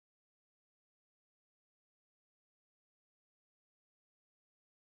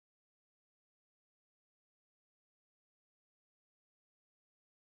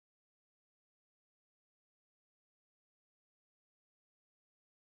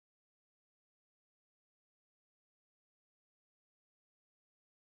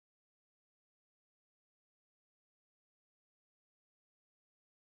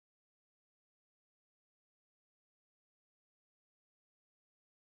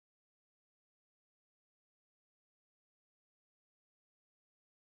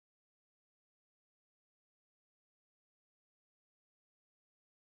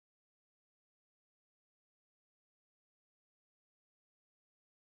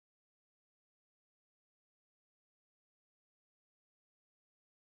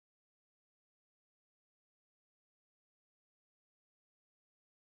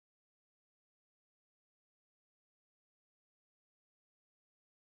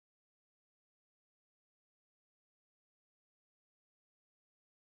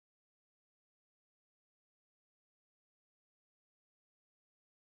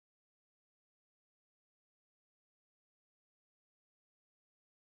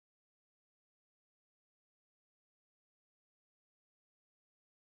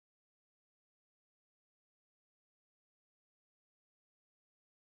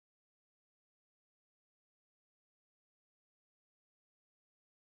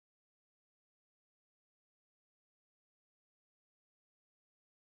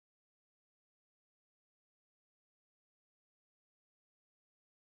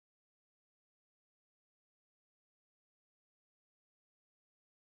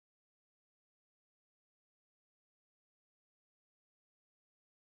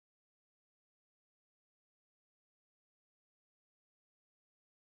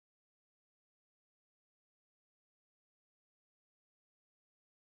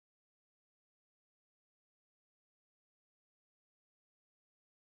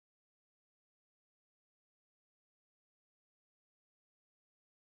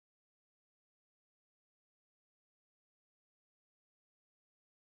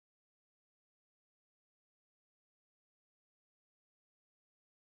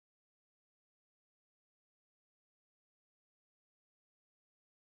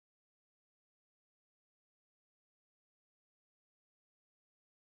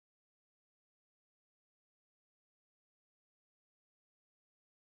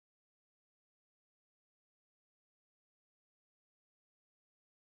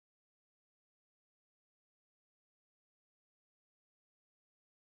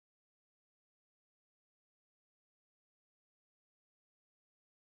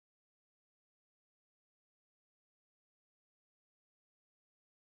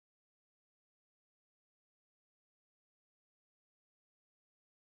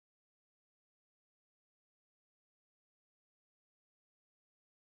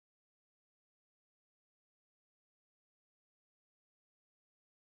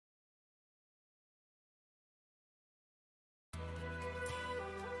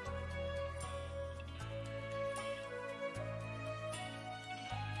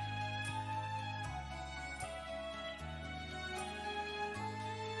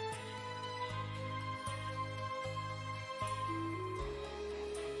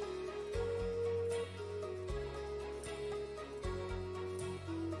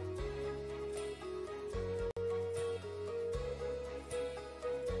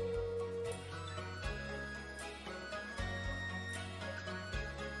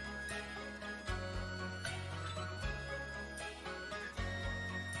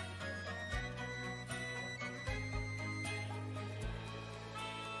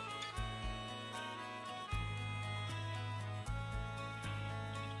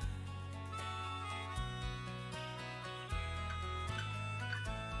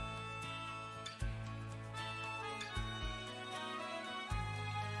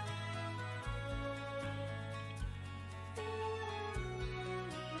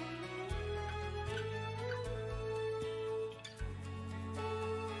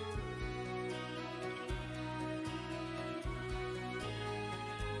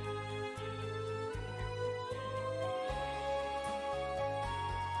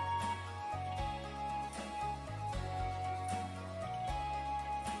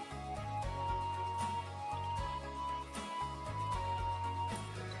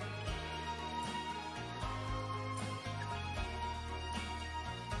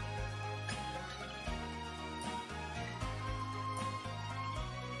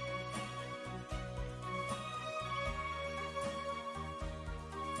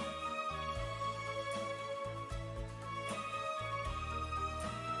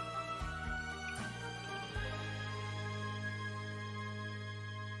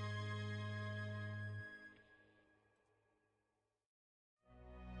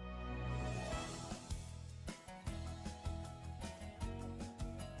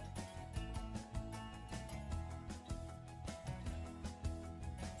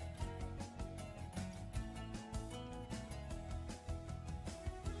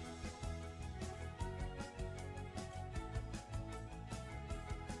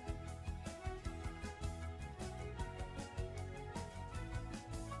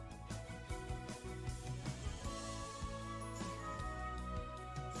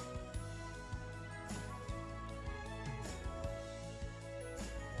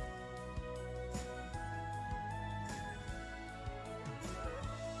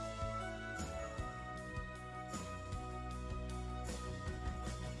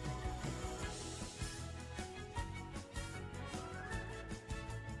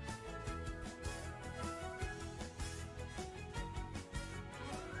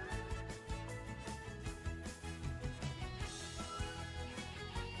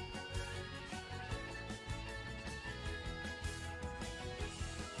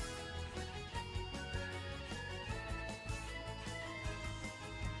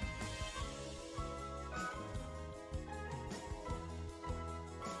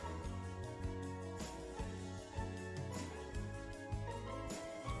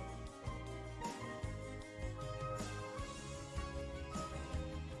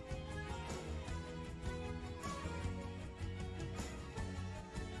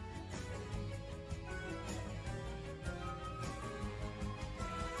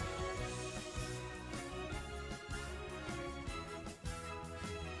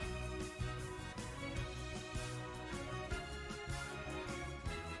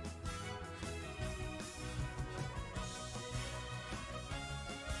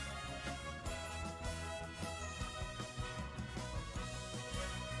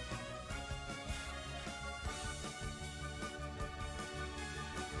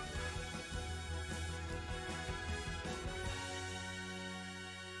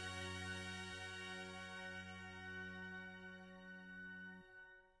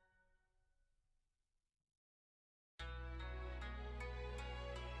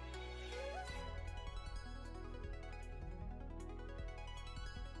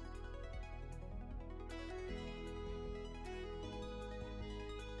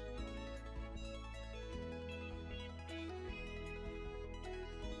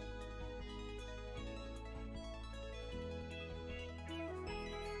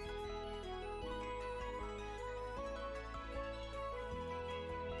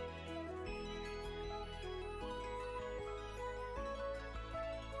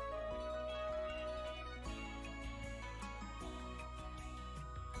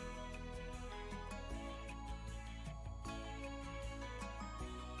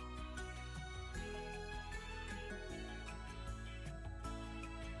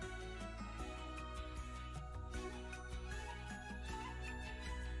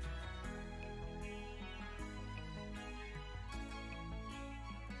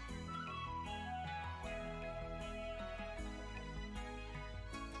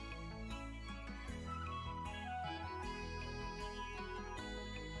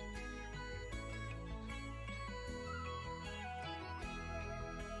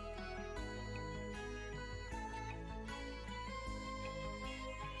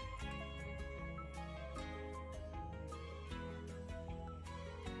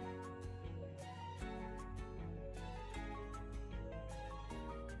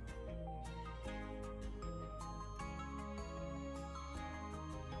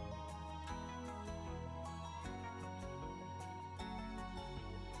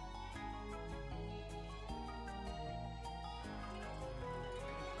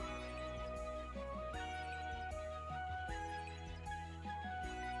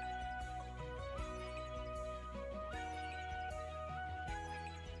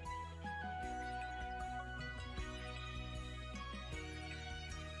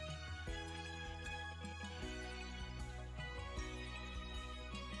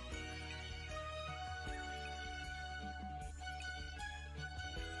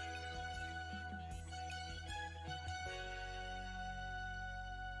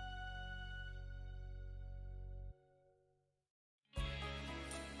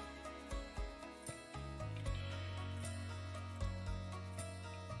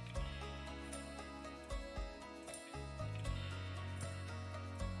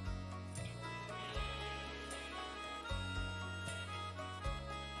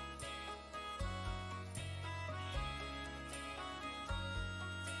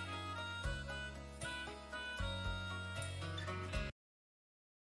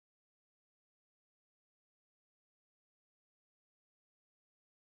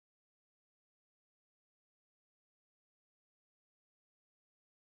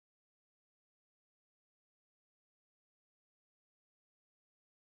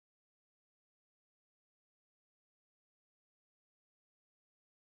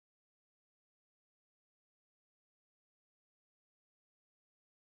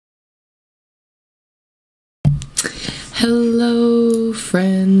Hello,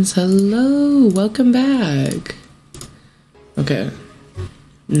 friends. Hello. Welcome back. Okay.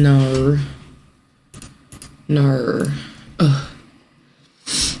 Nar. Ugh.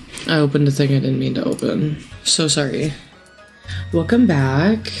 I opened a thing I didn't mean to open. So sorry. Welcome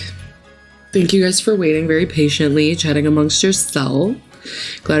back. Thank you guys for waiting very patiently, chatting amongst yourself.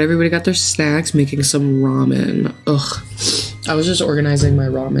 Glad everybody got their snacks, making some ramen. Ugh. I was just organizing my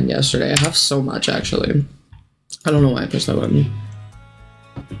ramen yesterday. I have so much, actually. I don't know why I pushed that button.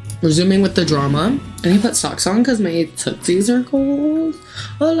 Resuming with the drama. I need to put socks on because my tootsies are cold.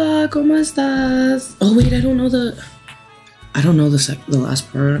 Hola, ¿cómo estás? Oh wait, I don't know the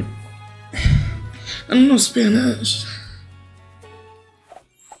last part. I don't know Spanish.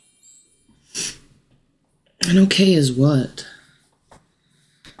 And okay is what?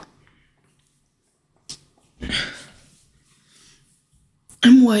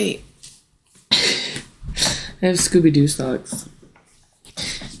 I'm white. I have Scooby-Doo socks.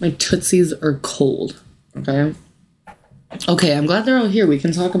 My tootsies are cold. Okay? Okay, I'm glad they're all here. We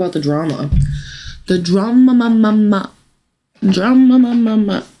can talk about the drama. The drama, mama. Drama,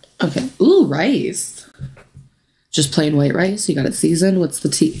 mama. Okay. Ooh, rice. Just plain white rice? You got it seasoned? What's the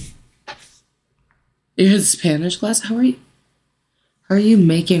tea? You had Spanish class? How are you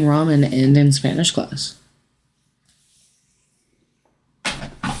making ramen and in Spanish class?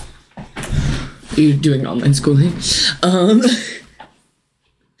 You doing online schooling?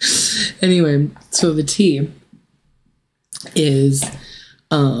 Anyway, so the tea is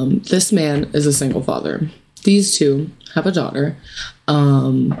this man is a single father. These two have a daughter.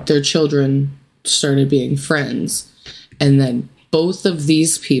 Their children started being friends, and then both of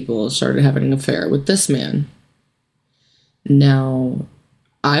these people started having an affair with this man. Now,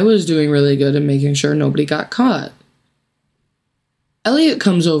 I was doing really good at making sure nobody got caught. Elliot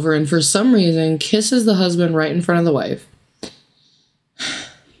comes over and for some reason kisses the husband right in front of the wife.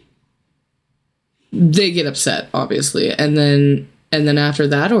 They get upset, obviously. And then after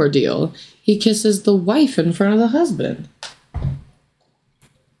that ordeal, he kisses the wife in front of the husband.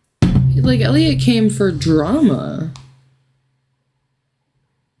 Like, Elliot came for drama.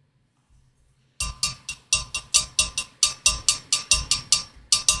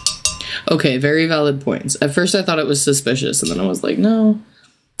 Okay, very valid points. At first I thought it was suspicious, and then I was like, no.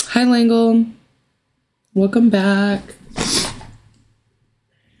 Hi, Langle. Welcome back.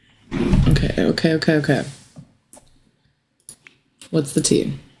 Okay. What's the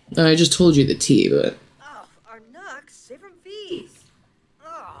tea? Oh, I just told you the tea, but... Oh, our nucks, seven fees.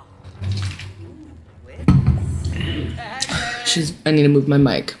 Oh. I need to move my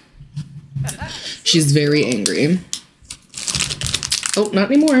mic. She's very angry. Oh,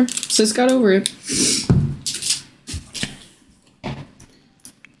 not anymore. Sis got over it.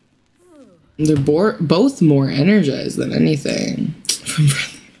 They're both more energized than anything.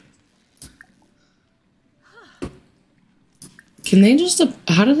 Can they just...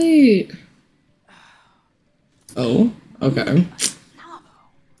 How do they... Oh, okay.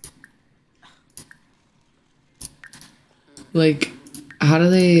 Like, how do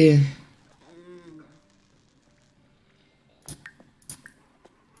they...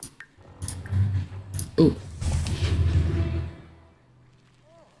 Oh.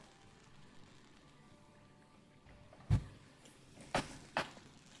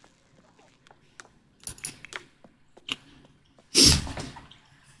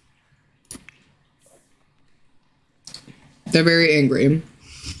 They're very angry.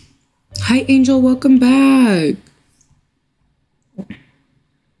 Hi, Angel. Welcome back.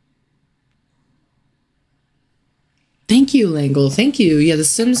 Thank you, Langle. Thank you. Yeah, the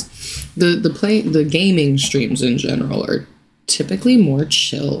Sims, the gaming streams in general are typically more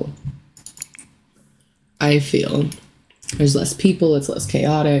chill. I feel there's less people. It's less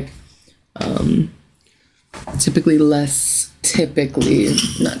chaotic. Typically,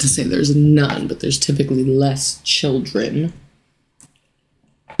 not to say there's none, but there's typically less children.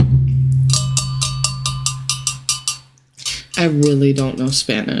 I really don't know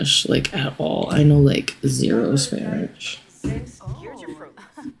Spanish, like, at all. I know, like, zero Spanish.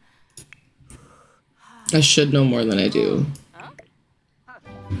 I should know more than I do.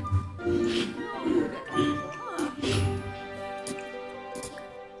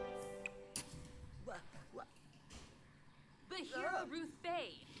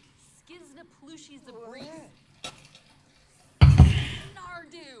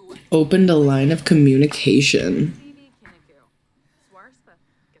 Opened a line of communication.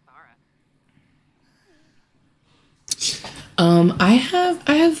 I have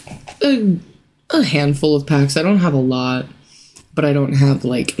a handful of packs. I don't have a lot, but I don't have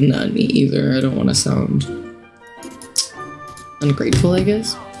like none either. I don't want to sound Ungrateful, I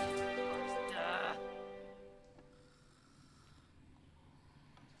guess.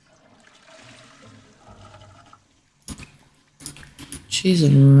 Cheese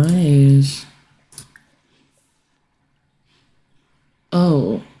and rice.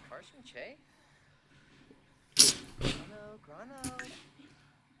 Oh.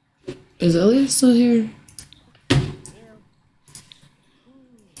 Is Elliot still here? I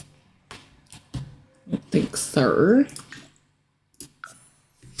don't think so.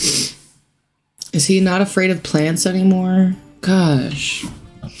 Is he not afraid of plants anymore? Gosh.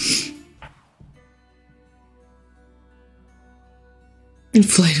 And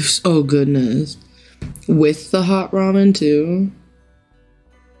flight of... Oh, goodness. With the hot ramen, too?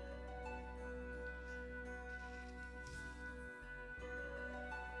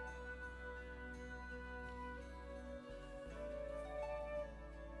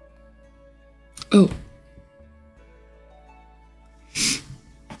 Oh.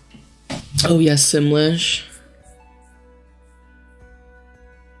 Oh, yes, Simlish.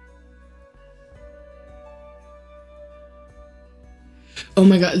 Oh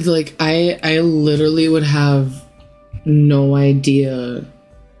my god, like, I literally would have no idea.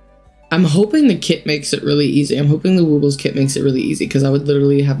 I'm hoping the kit makes it really easy. I'm hoping the Woobles kit makes it really easy, because I would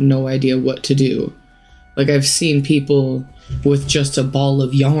literally have no idea what to do. Like, I've seen people with just a ball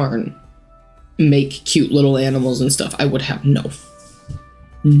of yarn make cute little animals and stuff. I would have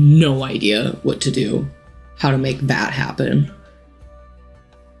no idea what to do, how to make that happen.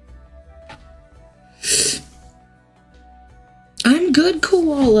 I'm good,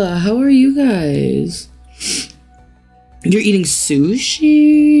 Koala. How are you guys? You're eating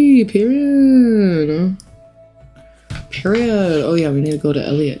sushi? Period. Period. Oh yeah, we need to go to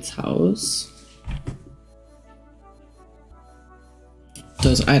Elliot's house.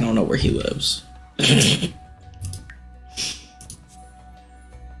 I don't know where he lives.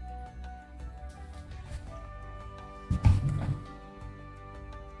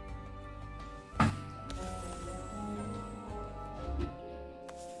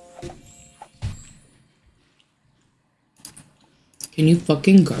 Can you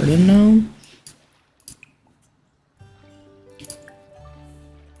fucking garden now?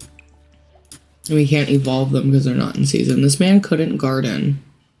 We can't evolve them because they're not in season. This man couldn't garden.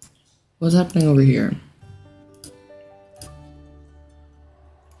 What's happening over here?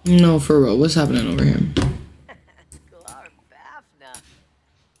 No, for real. What's happening over here?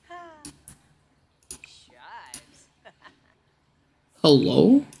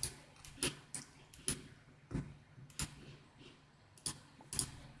 Hello?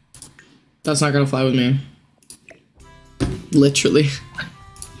 That's not gonna fly with me. Literally.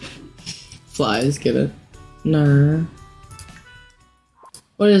 Flies, get it? No.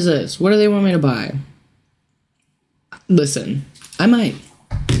 What is this? What do they want me to buy? Listen, I might.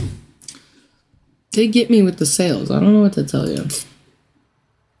 They get me with the sales. I don't know what to tell you.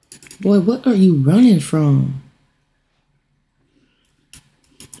 Boy, what are you running from?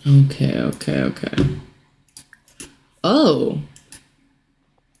 Okay, okay, okay. Oh.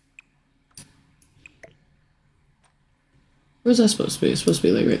 Where's that supposed to be? It's supposed to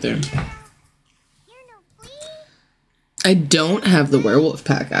be like right there. I don't have the werewolf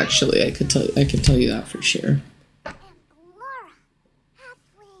pack actually. I could tell you that for sure.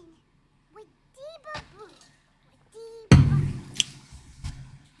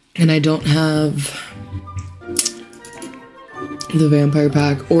 And I don't have the vampire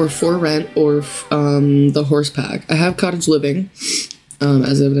pack or for rent or the horse pack. I have cottage living,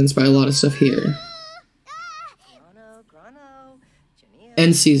 as evidenced by a lot of stuff here.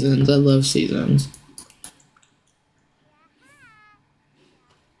 And seasons. I love seasons.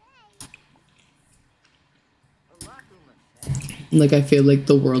 Like, I feel like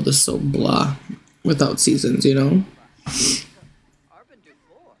the world is so blah without seasons, you know?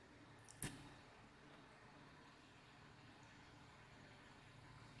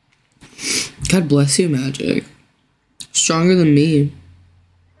 God bless you, Magic. Stronger than me.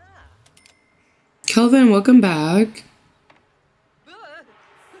 Kelvin, welcome back.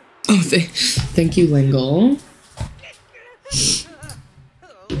 Oh, thank you, Lingle.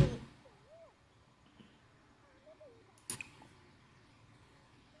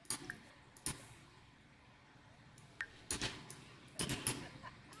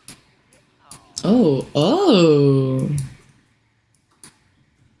 Oh, oh.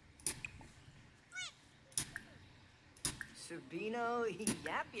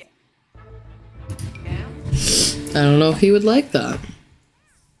 I don't know if he would like that.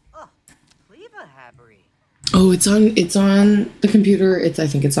 Oh, it's on the computer. I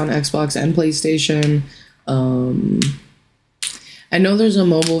think it's on Xbox and PlayStation. I know there's a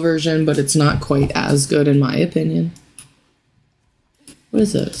mobile version, but it's not quite as good in my opinion. What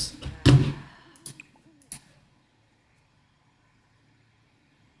is this?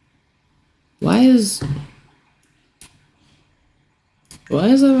 Why is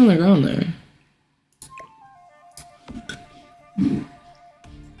that on the ground there?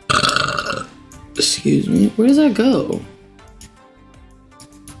 Excuse me. Where does that go?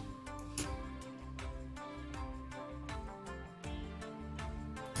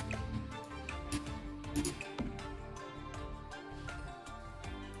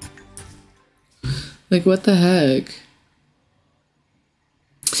 Like, what the heck?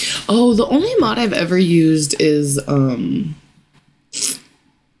 Oh, the only mod I've ever used is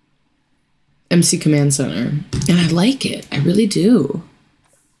MC Command Center. And I like it. I really do.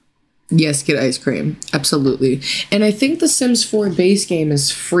 Yes, get ice cream. Absolutely. And I think the Sims 4 base game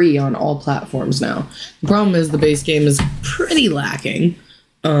is free on all platforms now. The problem is the base game is pretty lacking.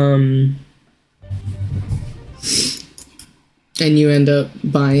 And you end up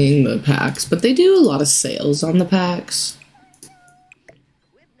buying the packs. But they do a lot of sales on the packs.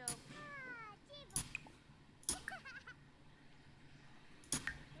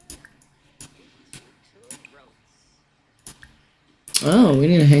 Oh, we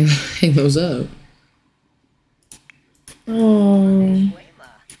need to hang those up. Oh.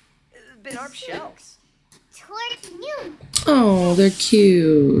 Oh, they're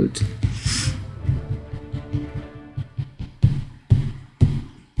cute.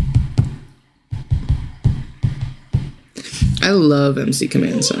 I love MC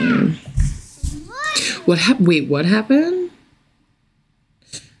Command Center. Wait, what happened?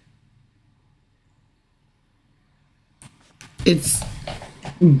 It's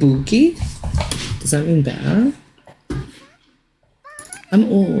Bookie? Does that mean bad? I'm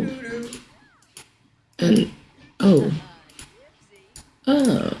old. And, oh.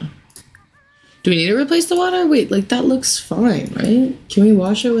 Oh. Do we need to replace the water? Wait, like that looks fine, right? Can we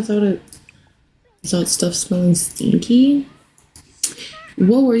wash it without stuff smelling stinky?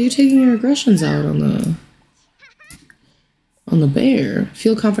 Whoa, are you taking your aggressions out on the bear?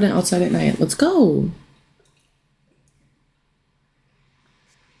 Feel confident outside at night. Let's go.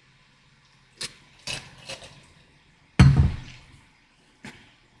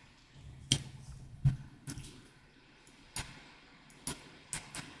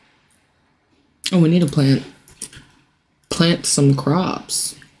 Oh, we need to plant some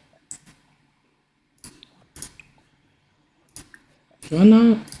crops. Do I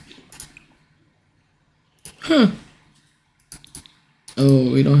not? Huh.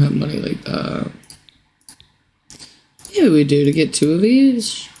 Oh, we don't have money like that. Maybe we do to get 2 of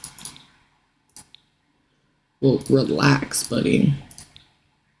these. Well, relax, buddy.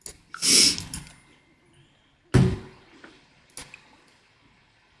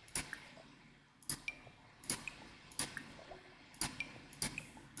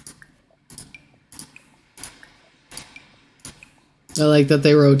 I like that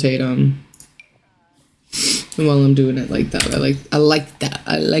they rotate them. And while I'm doing it like that, I like that.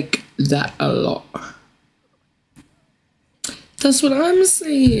 I like that a lot. That's what I'm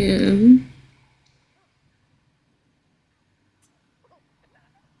saying.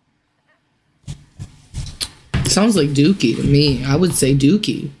 Sounds like Dookie to me. I would say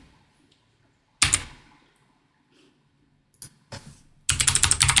Dookie.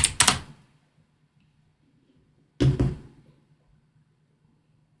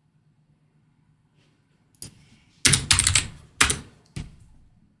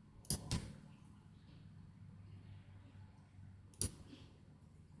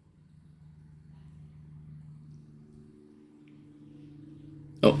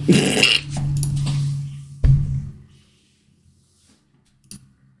 Oh.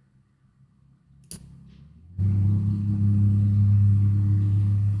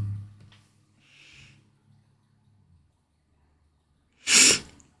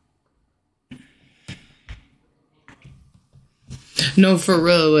 No, for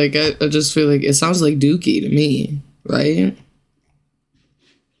real, like, I just feel like it sounds like Dookie to me, right?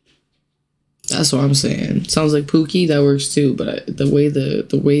 That's what I'm saying. Sounds like Pookie, that works too, but the way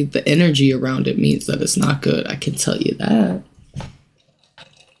the energy around it means that it's not good. I can tell you that.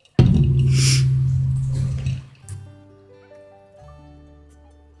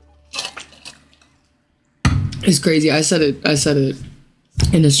 It's crazy. I said it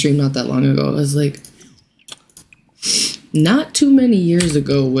in a stream not that long ago. I was like, not too many years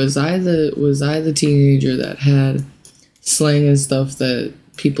ago was I the teenager that had slang and stuff that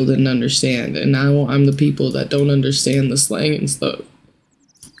people didn't understand, and now I'm the people that don't understand the slang and stuff.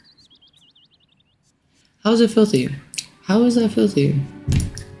 How's it filthy? How is that filthy?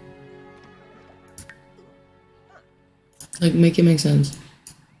 Like, make it make sense.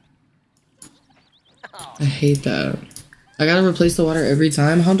 I hate that. I gotta replace the water every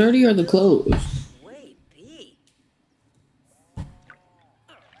time. How dirty are the clothes? Wait, Pete.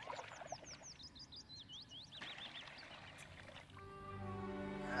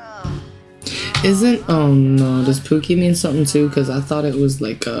 Isn't, oh no, does Pookie mean something too? Because I thought it was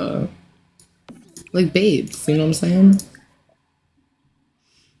like babes, you know what I'm saying?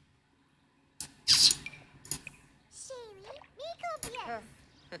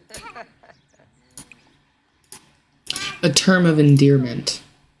 A term of endearment.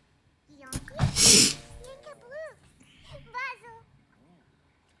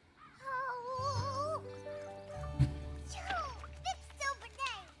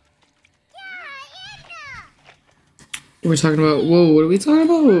 We're talking about, whoa, what are we talking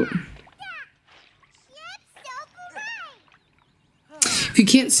about? If you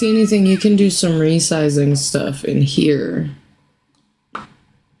can't see anything, you can do some resizing stuff in here.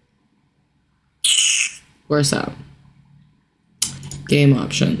 Where's that? Game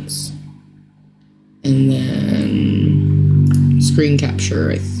options. And then screen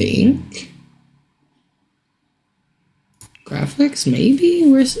capture, I think. Graphics,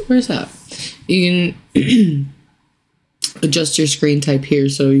 maybe? Where's that? You can adjust your screen type here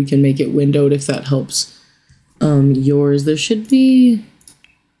so you can make it windowed if that helps yours. There should be,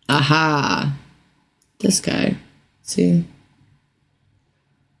 aha, this guy. See?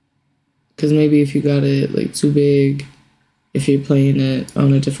 Because maybe if you got it like too big, if you're playing it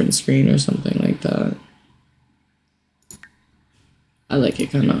on a different screen or something like that. I like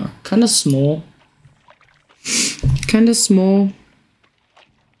it kind of small. Kind of small.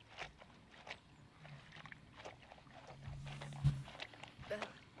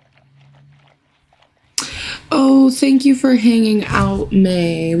 Oh, thank you for hanging out,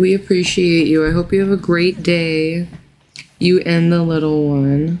 May. We appreciate you. I hope you have a great day. You and the little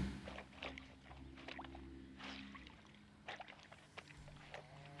one.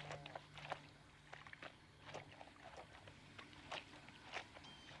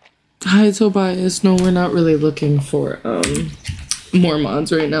 Hi, Tobias. No, we're not really looking for more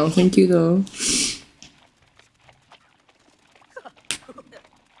mods right now. Thank you, though.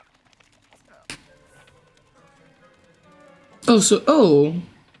 Oh, so, oh.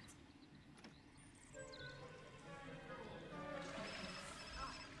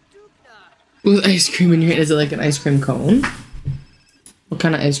 With ice cream in your hand. Is it like an ice cream cone? What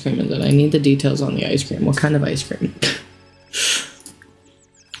kind of ice cream is it? I need the details on the ice cream. What kind of ice cream?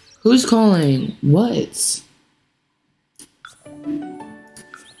 Who's calling? What?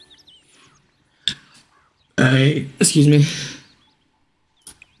 Excuse me.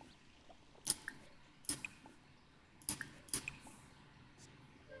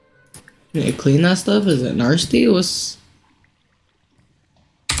 Can you clean that stuff? Is it nasty? What's...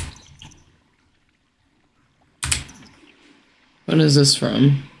 When is this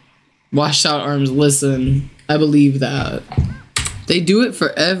from? Washed out arms, listen. I believe that. They do it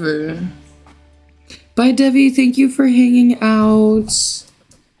forever. Bye, Debbie. Thank you for hanging out.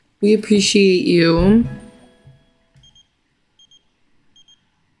 We appreciate you.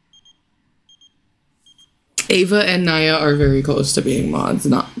 Ava and Naya are very close to being mods,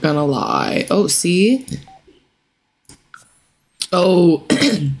 not gonna lie. Oh, see? Oh,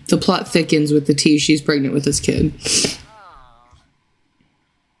 the plot thickens with the tea. She's pregnant with this kid.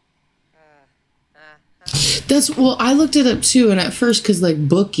 That's, well, I looked it up too, and at first, because, like,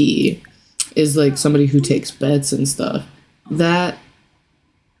 Bookie is, like, somebody who takes bets and stuff. That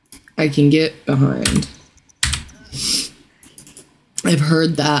I can get behind. I've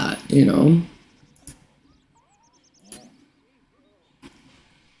heard that, you know?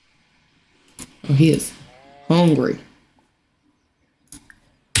 Oh, he is hungry.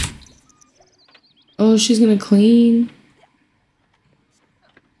 Oh, she's gonna clean?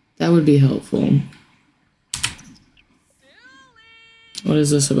 That would be helpful. What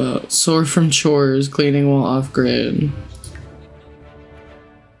is this about? Sore from chores, cleaning while off-grid.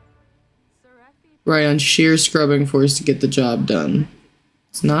 Right, on sheer scrubbing force to get the job done.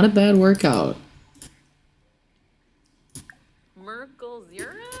 It's not a bad workout. Merkel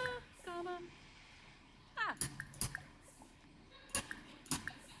Zira?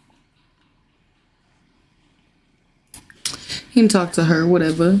 You can talk to her,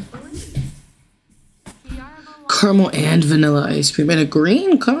 whatever. Caramel and vanilla ice cream and a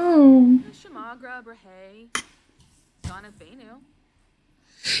green cone.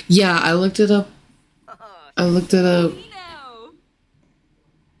 Yeah, I looked it up. I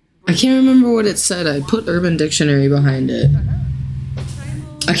I can't remember what it said. I put Urban Dictionary behind it.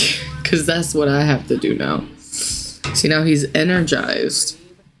 Because that's what I have to do now. See, now he's energized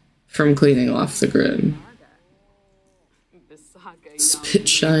from cleaning off the grid. Spit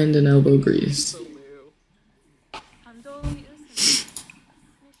shined and elbow greased.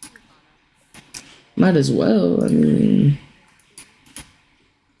 Might as well, I mean...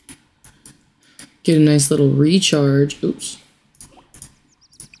 Get a nice little recharge. Oops.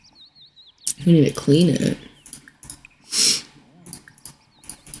 We need to clean it.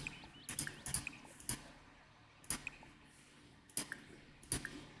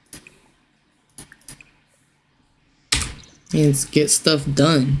 Let's get stuff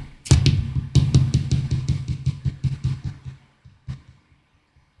done.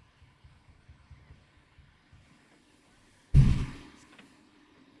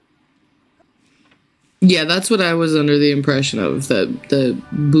 Yeah, that's what I was under the impression of, that the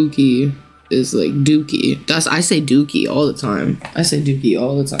Buki is like Dookie. I say Dookie all the time. I say Dookie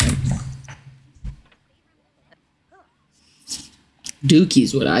all the time.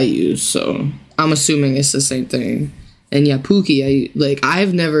 Dookie's what I use, so I'm assuming it's the same thing. And yeah, Pookie,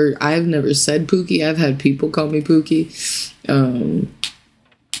 I've never said Pookie. I've had people call me Pookie.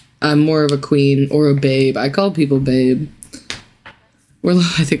 I'm more of a queen or a babe. I call people babe.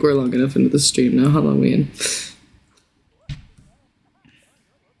 I think we're long enough into the stream now. How long are we in?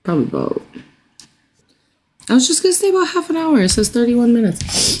 Probably about... I was just gonna say about half an hour. It says 31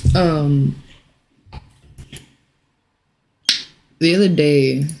 minutes. The other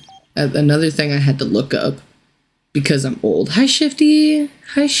day, another thing I had to look up because I'm old. Hi, Shifty.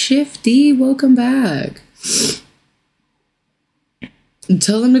 Hi, Shifty. Welcome back. And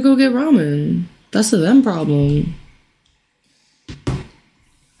tell them to go get ramen. That's a them problem.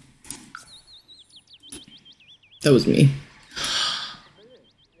 That was me.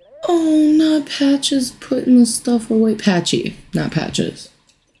 Oh, not Patches putting the stuff away. Patchy, not Patches.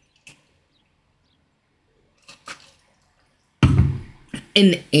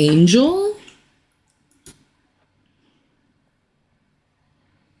 An angel?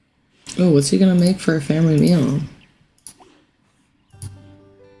 Oh, what's he gonna make for a family meal?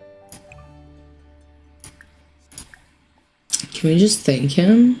 Can we just thank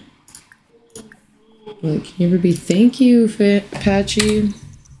him? Like, can you ever be thank you, Patchy?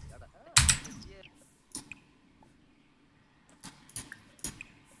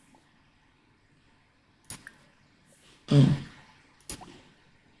 Oh.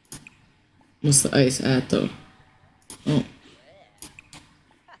 What's the ice at, though? Oh.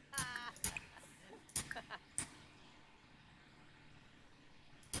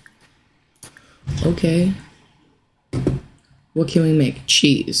 Okay. What can we make?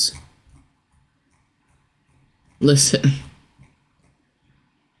 Cheese. Listen.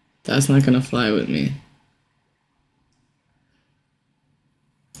 That's not gonna fly with me.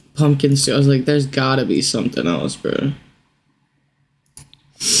 Pumpkin stew. I was like, there's gotta be something else, bro.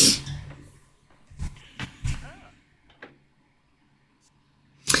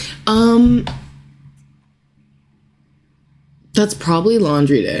 That's probably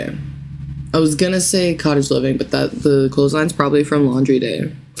laundry day. I was gonna say cottage living, but the clothesline's probably from laundry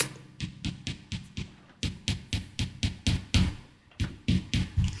day.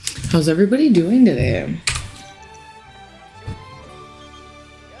 How's everybody doing today?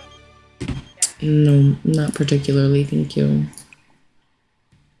 No, not particularly, thank you.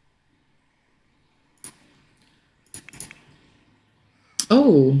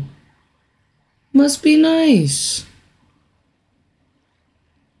 Oh, must be nice.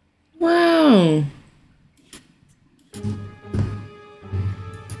 Wow.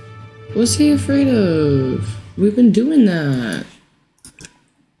 What's he afraid of? We've been doing that.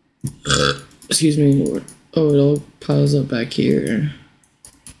 Excuse me. Oh, it all piles up back here.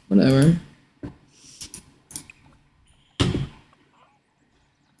 Whatever.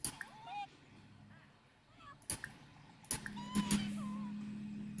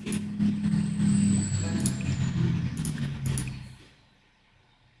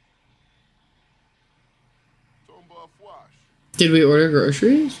 Did we order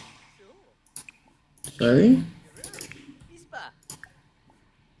groceries? Sorry?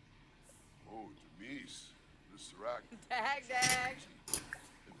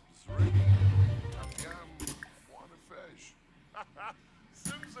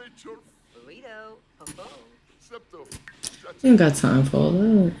 I ain't got time for all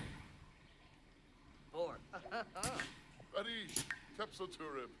that.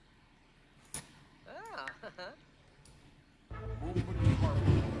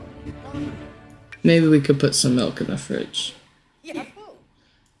 Maybe we could put some milk in the fridge.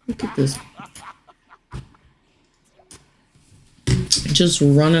 Look at this. Just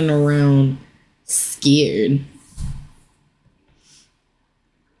running around scared.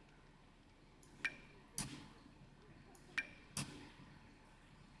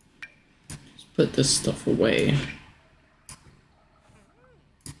 Just put this stuff away.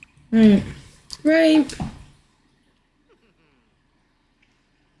 Right. Right.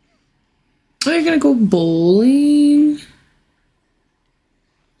 Are you gonna go bowling?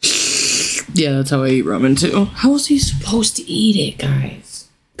 Yeah, that's how I eat ramen too. How was he supposed to eat it, guys?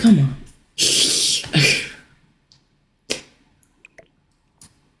 Come on.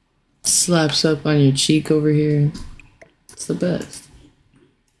 Slaps up on your cheek over here. It's the best.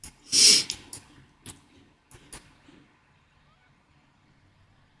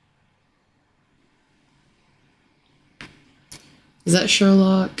 Is that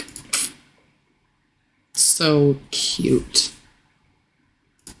Sherlock? So cute.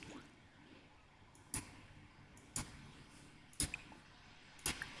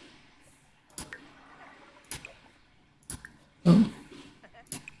 Oh.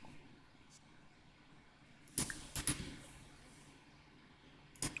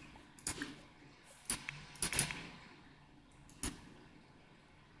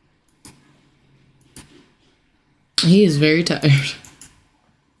 He is very tired.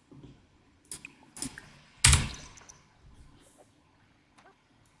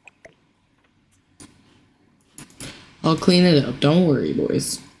 I'll clean it up. Don't worry,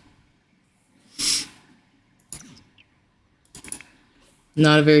 boys.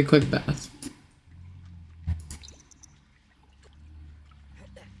 Not a very quick bath.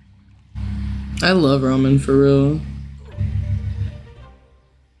 I love ramen for real.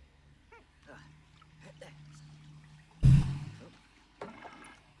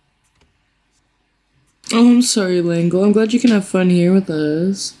 Oh, I'm sorry, Langle. I'm glad you can have fun here with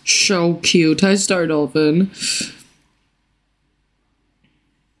us. So cute. Hi, Star Dolphin.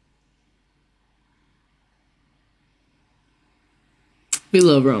 We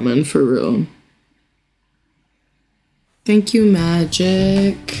love ramen for real. Thank you,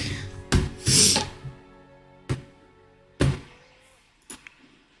 Magic.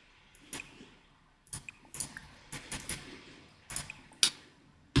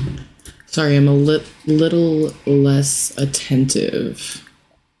 Sorry, I'm a little less attentive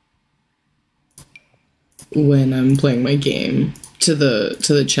when I'm playing my game to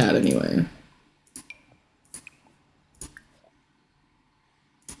the chat anyway.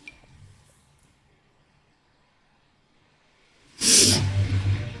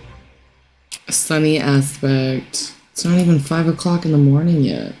 Sunny aspect. It's not even 5 o'clock in the morning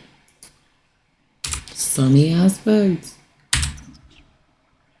yet. Sunny aspect.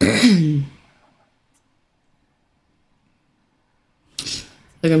 Like,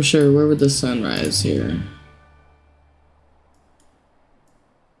 I'm sure, where would the sun rise here?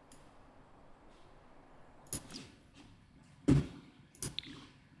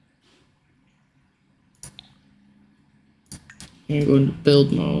 I'm going to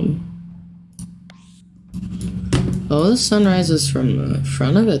build mode. Oh, the sun rises from the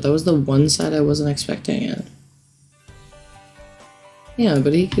front of it. That was the one side I wasn't expecting it. Yeah,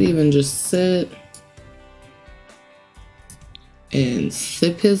 but he could even just sit and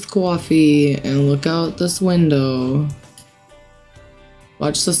sip his coffee and look out this window.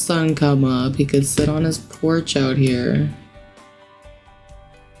 Watch the sun come up. He could sit on his porch out here.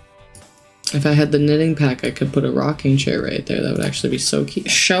 If I had the knitting pack, I could put a rocking chair right there. That would actually be so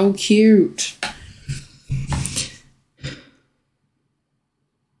cute. So cute.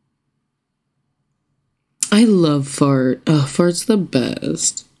 I love Fart. Oh, Fart's the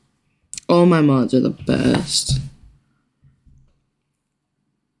best. All my mods are the best.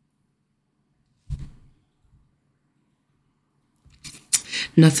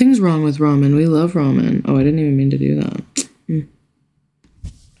 Nothing's wrong with ramen. We love ramen. Oh, I didn't even mean to do that.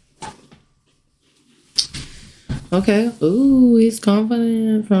 Okay. Ooh, he's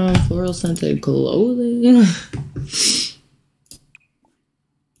confident from floral scented clothing.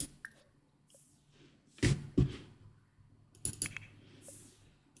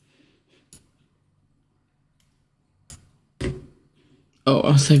 Oh,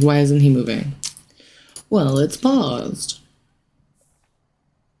 I was like, why isn't he moving? Well, it's paused.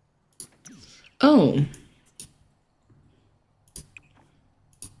 Oh.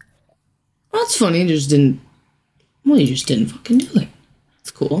 That's funny, he just didn't... Well, he just didn't fucking do it.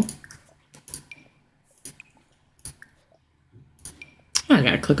 That's cool. Oh, I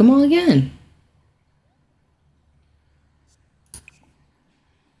gotta click them all again.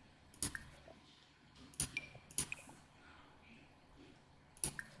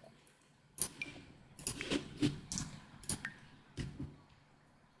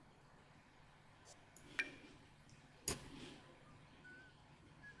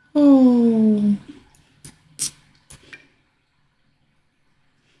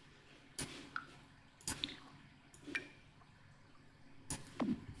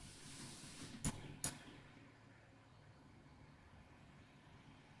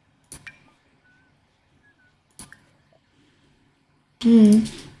 Hmm.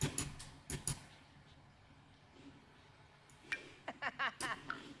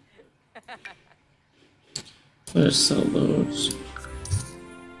 Let's sell those.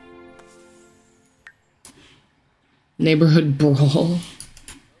 Neighborhood brawl.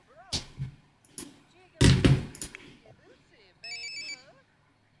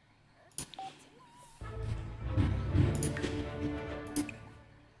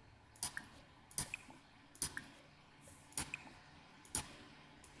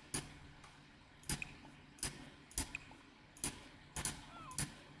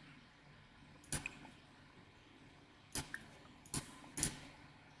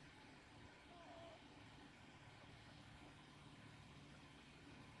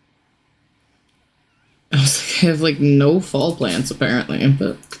 I was like, I have like no fall plants apparently,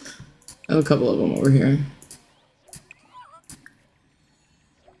 but I have a couple of them over here.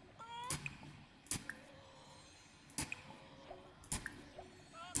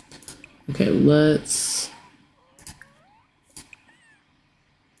 Okay, let's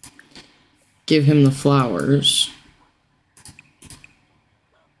give him the flowers.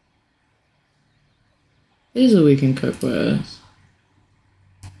 These are we can cook with.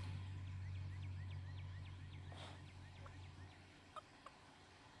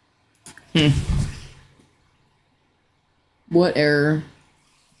 What error?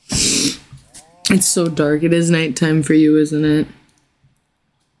 It's so dark. It is nighttime for you, isn't it?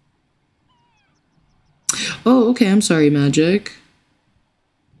 Oh, okay. I'm sorry, Magic.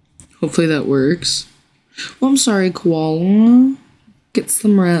 Hopefully that works. Oh, I'm sorry, Koala. Get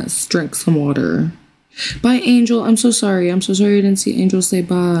some rest. Drink some water. Bye, Angel. I'm so sorry. I'm so sorry I didn't see Angel say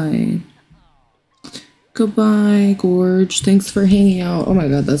bye. Goodbye, Gorge. Thanks for hanging out. Oh my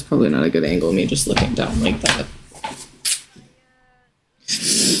god, that's probably not a good angle, me just looking down like that.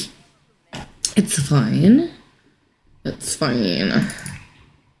 It's fine. It's fine.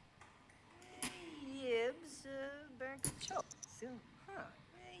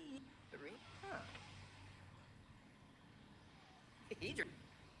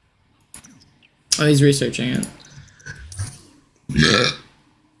 Oh, he's researching it.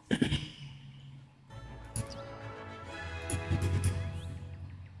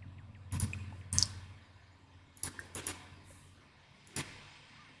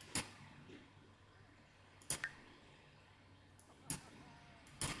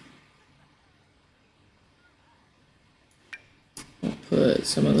 I'll put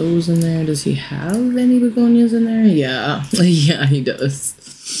some of those in there. Does he have any begonias in there? Yeah. Yeah, he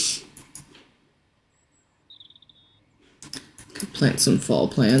does. Could plant some fall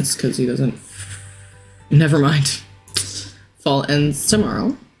plants because he doesn't... Never mind. Fall ends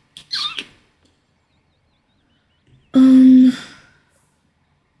tomorrow.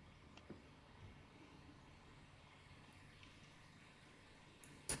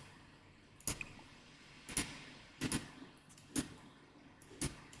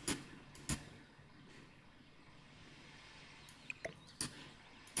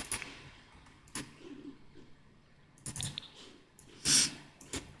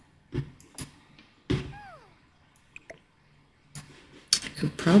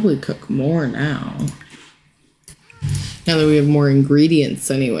 Could probably cook more now. Now that we have more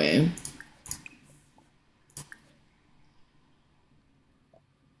ingredients anyway.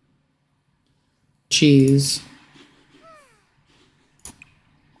 Cheese.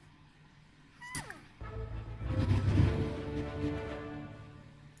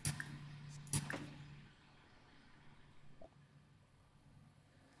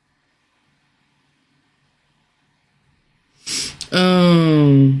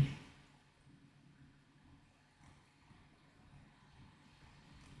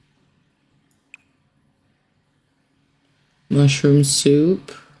 Mushroom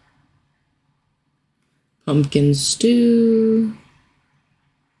soup. Pumpkin stew.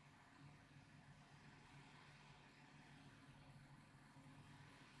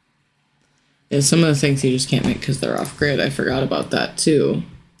 Yeah, some of the things you just can't make because they're off grid. I forgot about that too.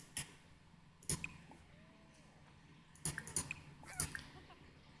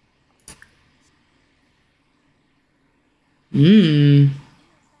 Mmm.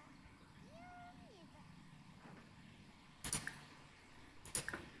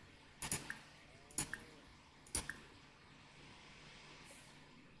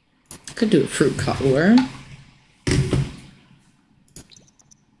 Could do a fruit cobbler.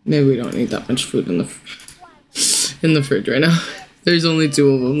 Maybe we don't need that much food in the fridge right now. There's only 2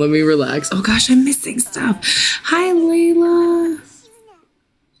 of them. Let me relax. Oh gosh, I'm missing stuff. Hi, Layla.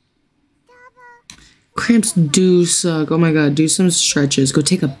 Cramps do suck. Oh my god, do some stretches. Go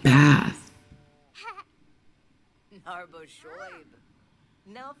take a bath.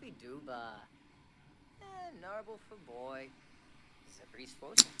 Coffee Duba. Narble for boy. Separate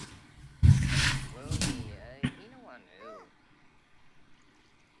disposal. Roomy, you know I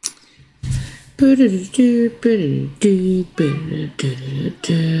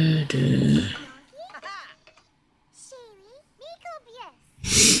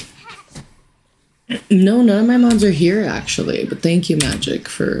knew. No, none of my mods are here actually, but thank you, Magic,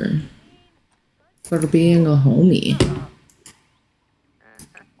 for being a homie.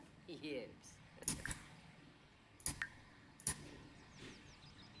 Yes.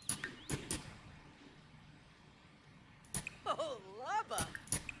 Oh, lava.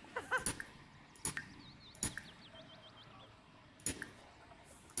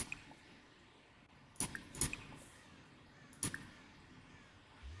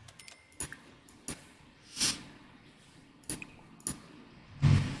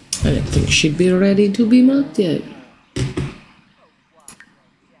 I didn't think she'd be ready to be mocked yet.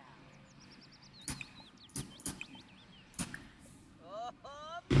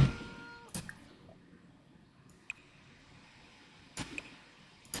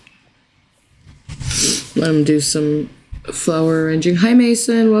 Let him do some flower arranging. Hi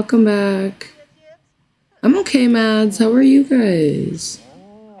Mason, welcome back. I'm okay, Mads. How are you guys?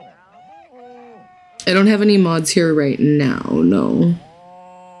 I don't have any mods here right now, no.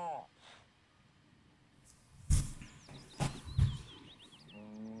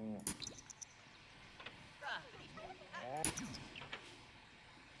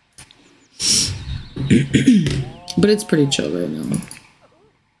 But it's pretty chill right now.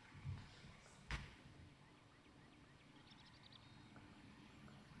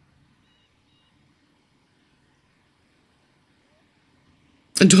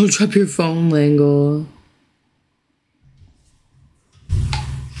 Don't drop your phone, Langle.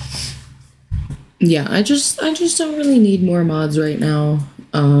 Yeah, I just don't really need more mods right now.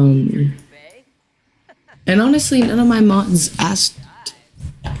 And honestly, none of my mods asked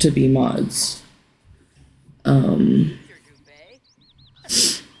to be mods.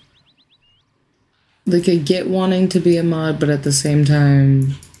 Like I get wanting to be a mod, but at the same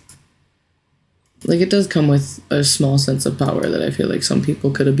time, like it does come with a small sense of power that I feel like some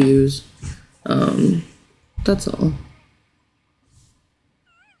people could abuse. That's all.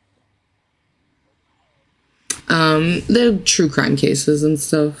 They're true crime cases and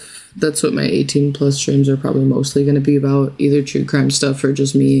stuff. That's what my 18+ streams are probably mostly going to be about. Either true crime stuff or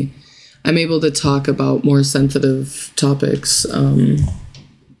just me. I'm able to talk about more sensitive topics.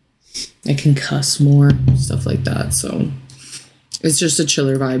 I can cuss more, stuff like that. So it's just a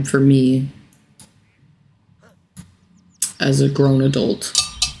chiller vibe for me as a grown adult.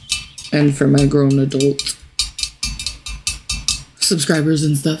 And for my grown adult subscribers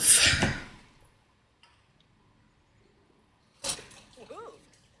and stuff.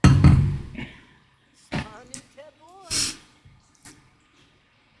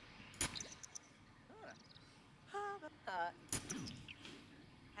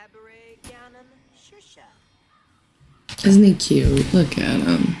 Isn't he cute? Look at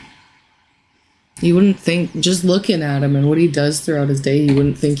him. You wouldn't think, just looking at him and what he does throughout his day, you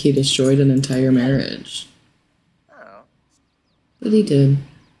wouldn't think he destroyed an entire marriage. Oh. But he did.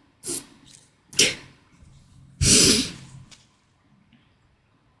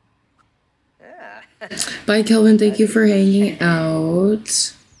 Bye, Kelvin. Thank you for hanging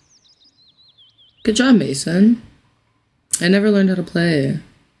out. Good job, Mason. I never learned how to play.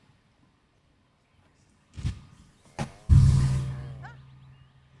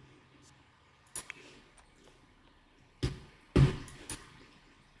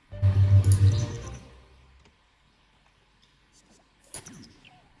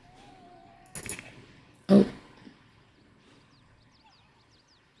 Oh.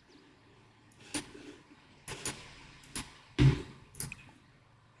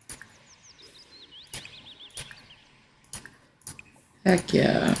 Heck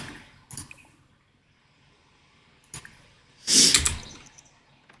yeah.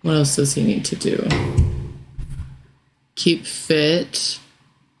 What else does he need to do? Keep fit.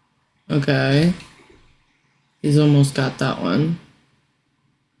 Okay. He's almost got that one.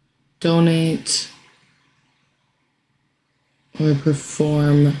 Donate. Or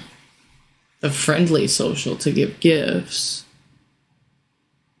perform a friendly social to give gifts.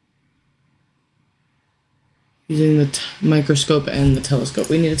 Using the microscope and the telescope.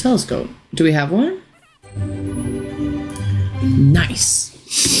 We need a telescope. Do we have one? Nice.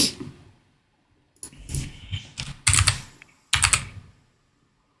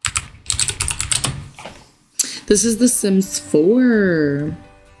 This is The Sims 4.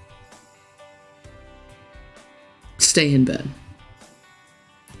 Stay in bed.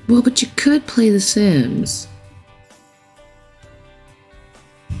 Well, but you could play The Sims.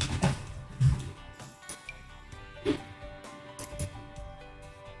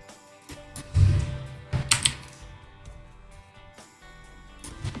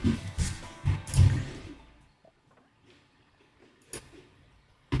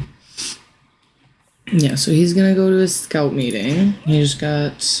 Yeah, so he's gonna go to his scout meeting. He just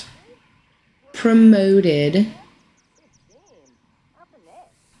got promoted.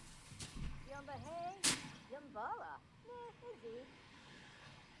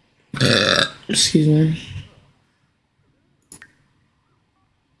 Excuse me.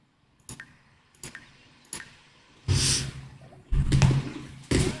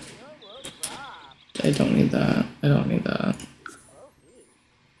 I don't need that. I don't need that.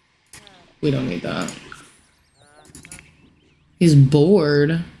 We don't need that. He's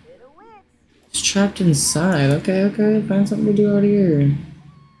bored. He's trapped inside. Okay, okay. Find something to do out here.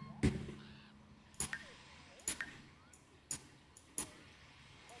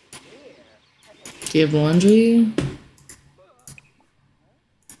 Do you have laundry?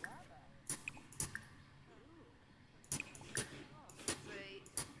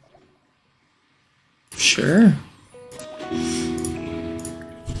 Sure.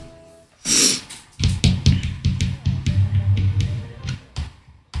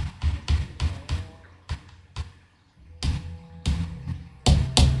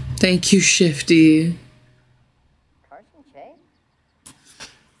 Thank you, Shifty. Carson Che?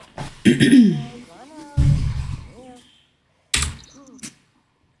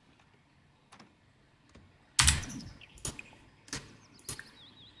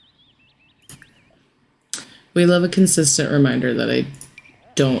 We love a consistent reminder that I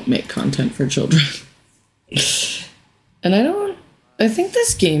don't make content for children. And I think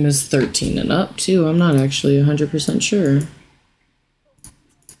this game is 13 and up too. I'm not actually 100% sure.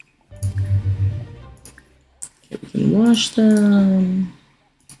 Okay, we can wash them.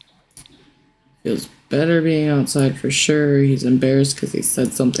 Feels better being outside for sure. He's embarrassed because he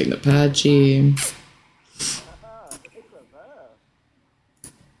said something to Patchy.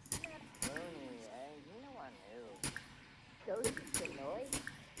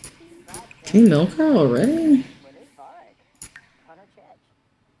 Can you milk her already?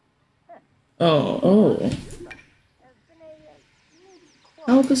 Oh, oh.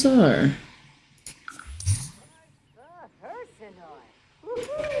 How bizarre.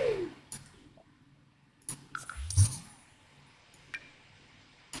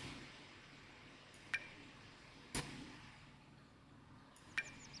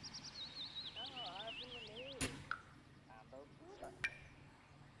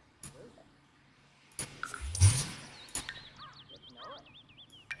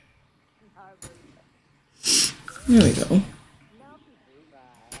 There we go.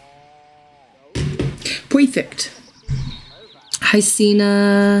 Perfect. Hi,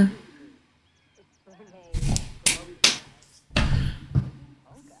 Cena.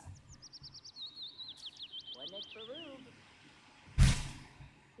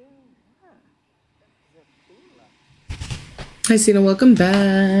 Hi, Cena. Welcome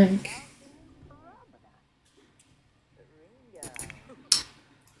back.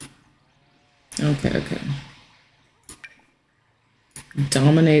 Okay, okay.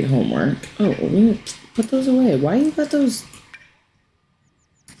 Dominate homework. Oh, we need to put those away. Why you got those?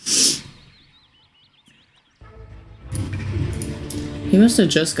 He must have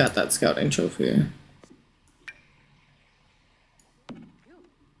just got that scouting trophy.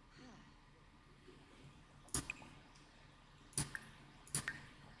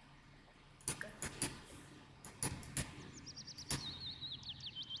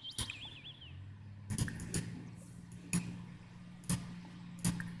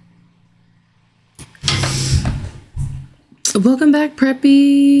 Welcome back,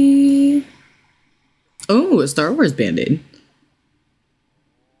 Preppy. Oh, a Star Wars Band-Aid.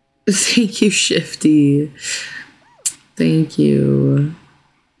 Thank you, Shifty. Thank you.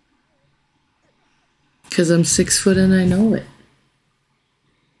 Because I'm 6 foot and I know it.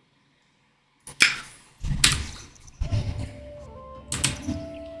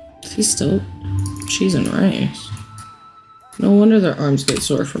 He's still cheese and rice. No wonder their arms get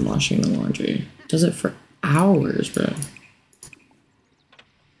sore from washing the laundry. Does it for hours, bro.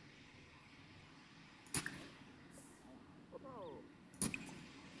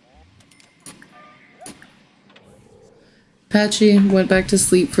 Patchy went back to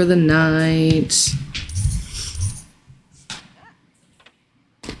sleep for the night.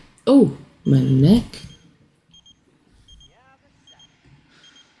 Oh, my neck.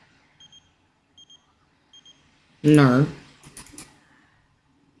 No.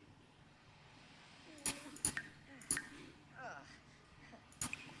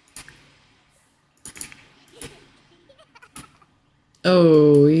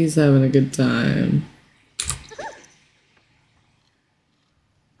 Oh, he's having a good time.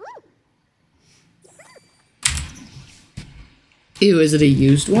 Ew, is it a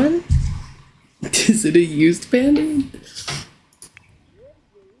used one? Is it a used band-aid?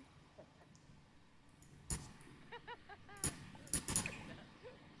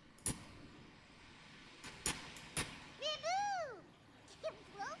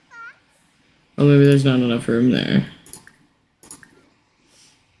 Oh, maybe there's not enough room there.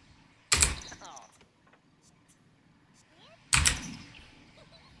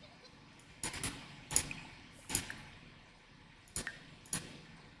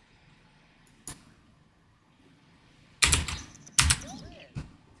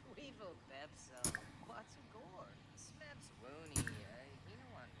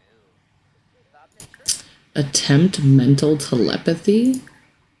 Attempt mental telepathy?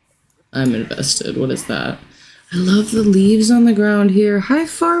 I'm invested. What is that? I love the leaves on the ground here. Hi,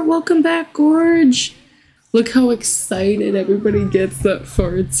 Fart. Welcome back, Gorge. Look how excited everybody gets that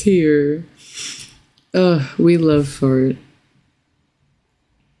Fart's here. Ugh, we love Fart.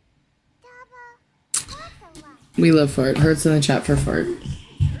 We love Fart. Hearts in the chat for Fart.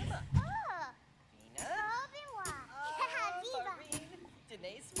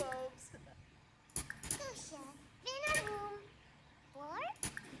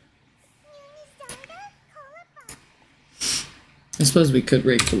 I suppose we could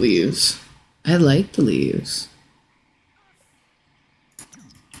rake the leaves. I like the leaves.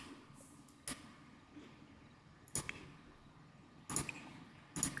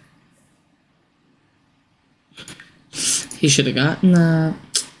 He should have gotten that.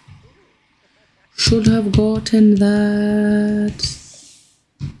 Should have gotten that.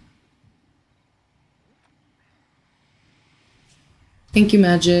 Thank you,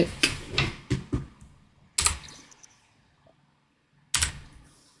 Magic.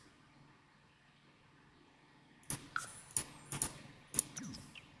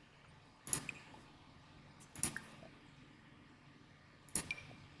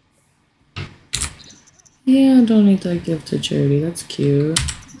 Yeah, donate that gift to charity. That's cute.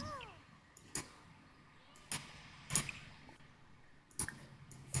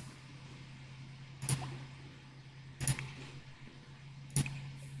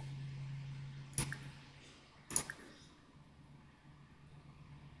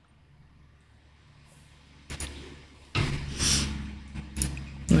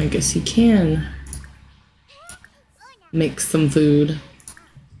 Well, I guess he can make some food.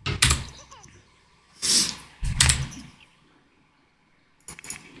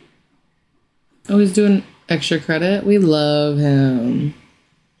 Oh, he's doing extra credit. We love him.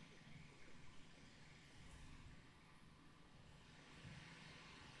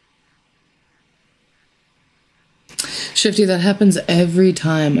 Shifty, that happens every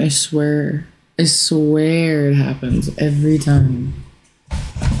time. I swear. I swear it happens every time.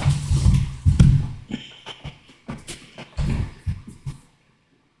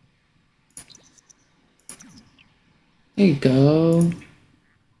 There you go.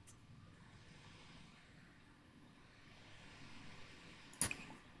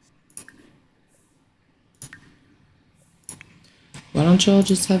 Why don't y'all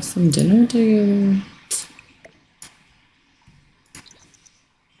just have some dinner together?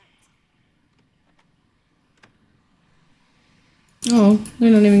 Oh, they're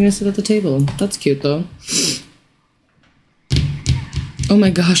not even gonna sit at the table. That's cute though. Oh my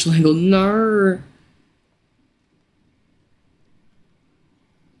gosh, Langle, nar.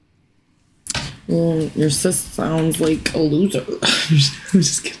 Well, your sis sounds like a loser. I'm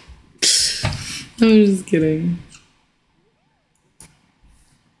just kidding. I'm just kidding.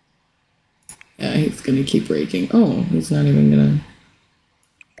 Yeah, he's gonna keep raking. Oh, he's not even gonna.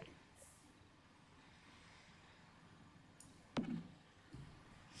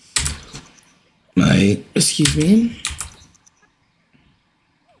 Excuse me.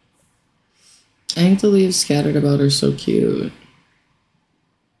 I think the leaves scattered about are so cute.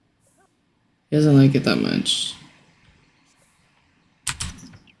 He doesn't like it that much.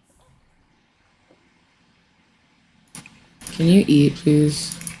 Can you eat,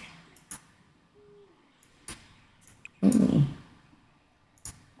 please? Oh.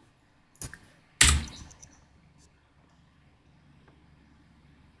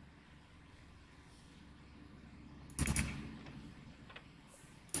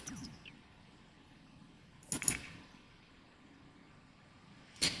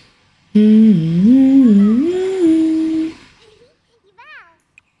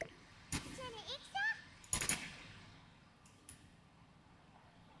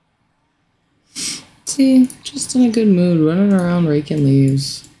 Luffy, just in a good mood, running around raking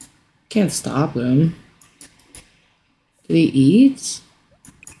leaves. Can't stop him. Did he eat?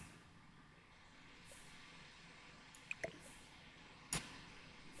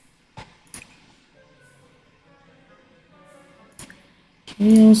 Can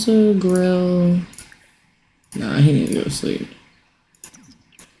he also grill? Nah, he needs to go to sleep.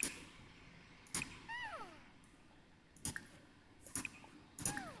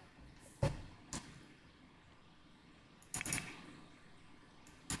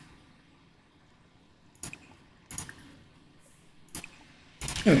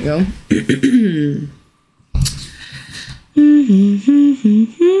 There we go.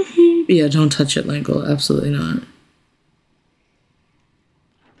 Yeah, don't touch it, Michael. Absolutely not.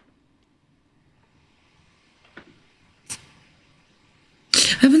 I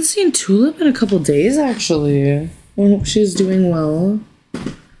haven't seen Tulip in a couple days, actually. I hope she's doing well.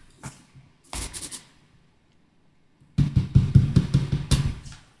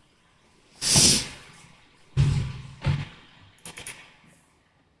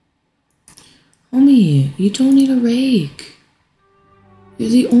 Homie, you don't need a rake. You're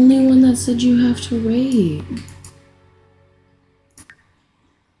the only one that said you have to rake.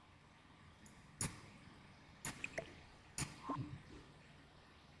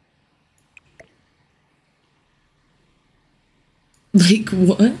 Like,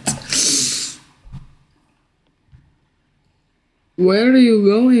 what? Where are you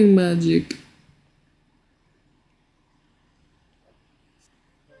going, Magic?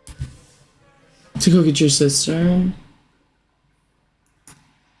 To go get your sister?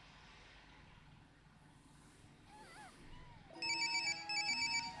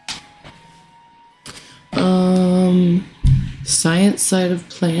 Science side of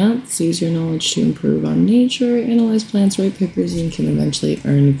plants. Use your knowledge to improve on nature, analyze plants, write papers, and can eventually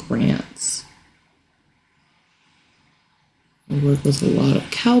earn grants. I work with a lot of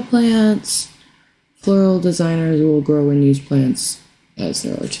cow plants. Floral designers will grow and use plants as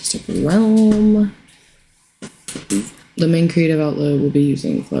their artistic realm. The main creative outlet will be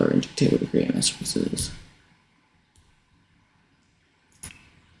using flower and dictator to create masterpieces.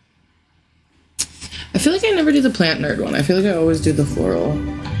 I feel like I never do the plant nerd one. I feel like I always do the floral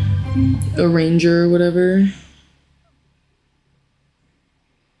arranger or whatever.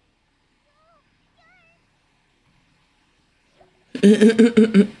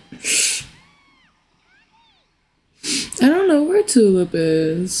 I don't know where Tulip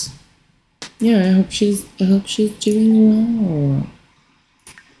is. Yeah, I hope she's doing well.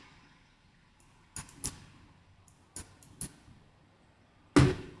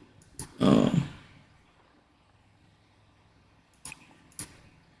 Oh.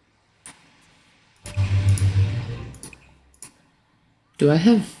 Do I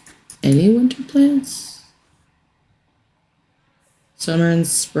have any winter plants? Summer and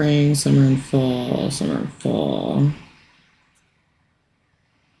spring, summer and fall, summer and fall.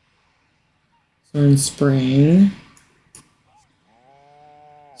 Summer and spring.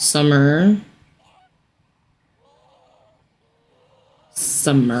 Summer.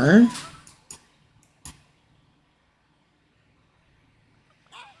 Summer.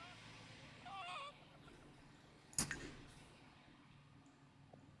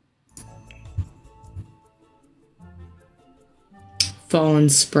 Fall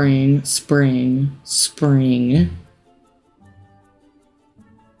and spring, spring, spring.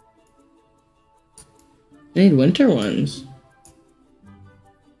 I need winter ones.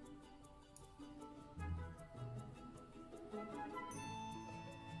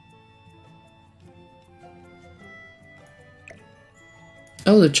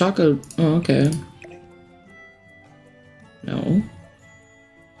 Oh, the chocolate. Oh, okay. No.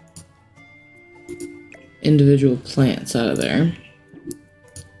 Individual plants out of there.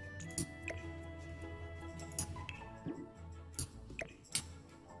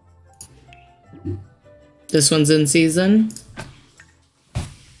 This one's in season.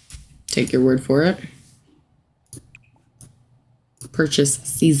 Take your word for it. Purchase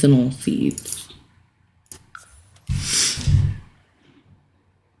seasonal seeds.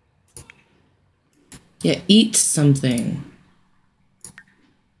 Yeah, eat something.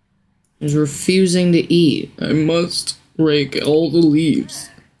 He's refusing to eat. I must rake all the leaves.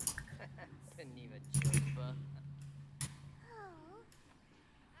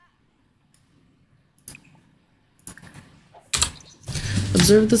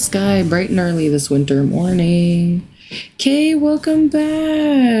 Observe the sky bright and early this winter morning. Kay, welcome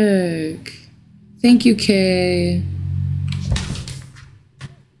back. Thank you, Kay.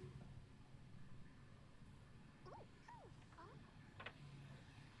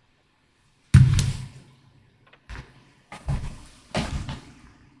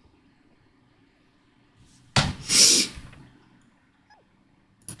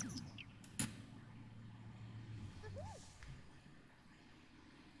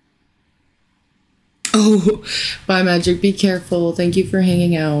 Oh, bye, Magic. Be careful. Thank you for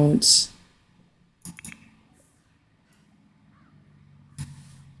hanging out.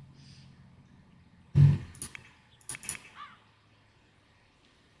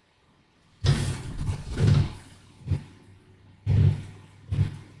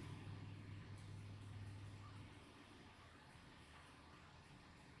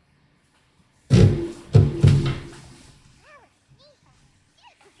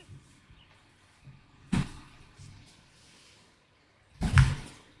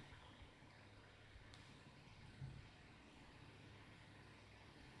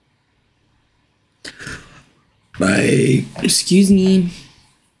 Bye. Excuse me.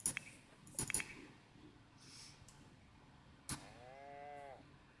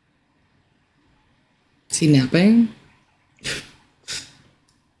 Is he napping?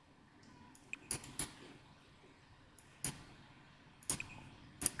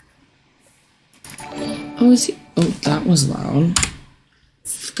 Oh, is he? Oh, that was loud.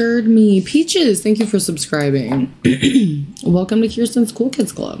 Scared me. Peaches, thank you for subscribing. Welcome to Kirsten's Cool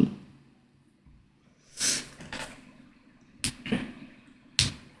Kids Club.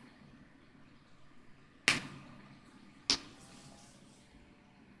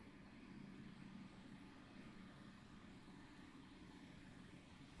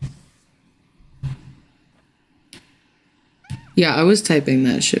 Yeah, I was typing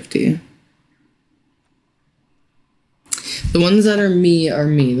that, Shifty. The ones that are me are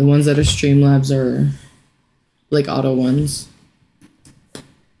me. The ones that are Streamlabs are like auto ones.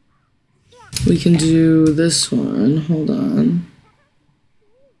 We can do this one. Hold on.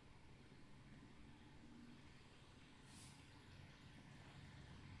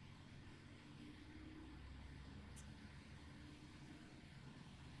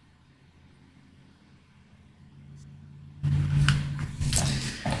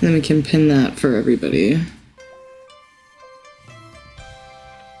 Then we can pin that for everybody.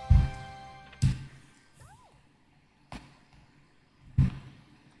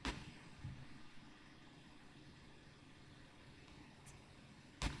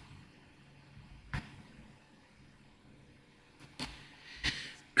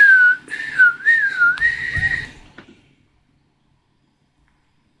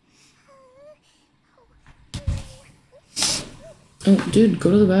 Oh, dude,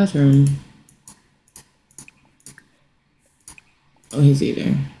 go to the bathroom. Oh, he's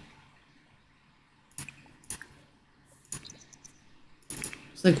eating.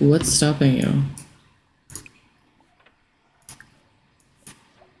 It's like, what's stopping you?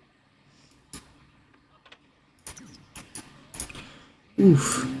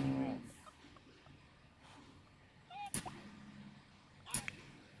 Oof.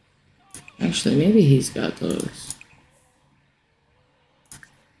 Actually, maybe he's got those.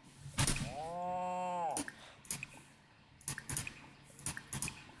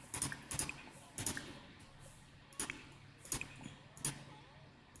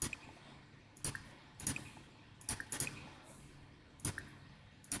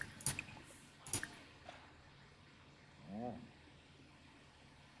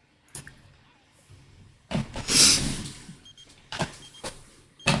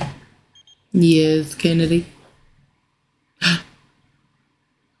 Yes, Kennedy.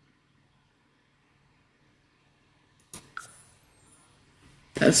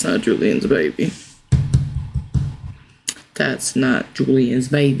 That's not Julian's baby. That's not Julian's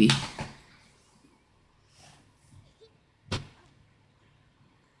baby.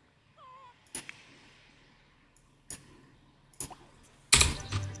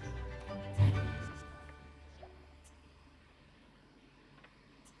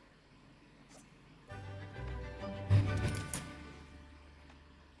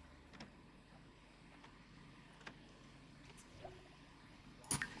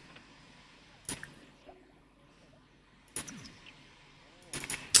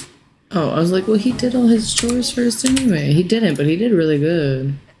 Oh, I was like, well, he did all his chores first anyway. He didn't, but he did really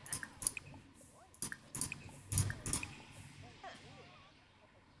good.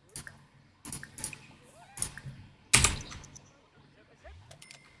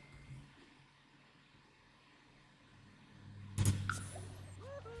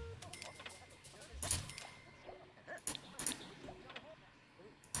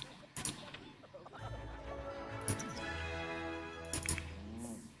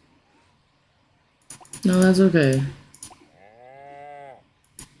 No, that's okay.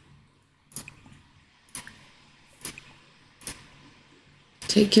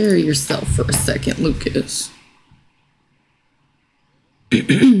 Take care of yourself for a second, Lucas.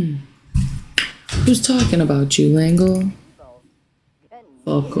 Who's talking about you, Langle?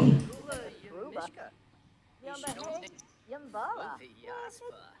 Welcome.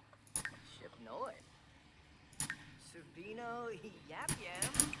 no, yap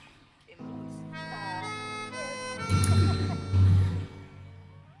yam. Imus.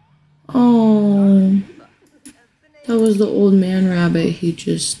 Oh, that was the old man rabbit he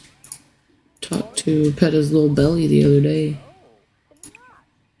just talked to, pet his little belly the other day.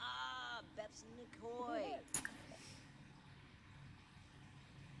 Ah, Beps Nikoi.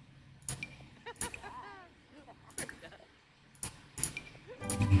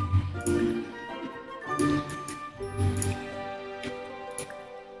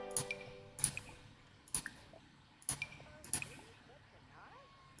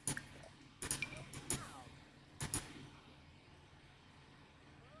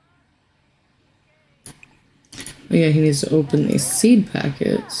 Oh yeah, he needs to open these seed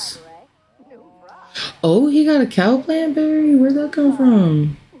packets. Oh, he got a cow plant berry? Where'd that come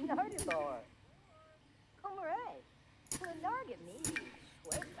from?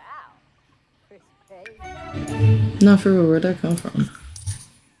 Not for real, where'd that come from?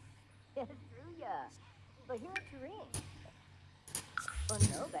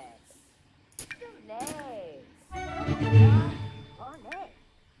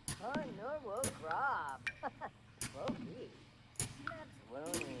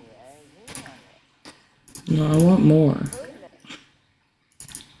 No, I want more.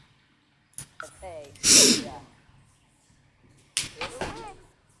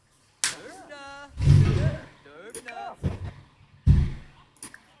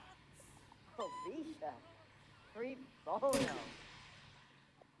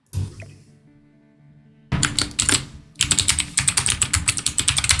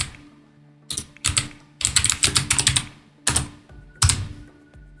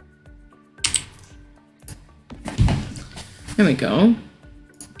 There we go.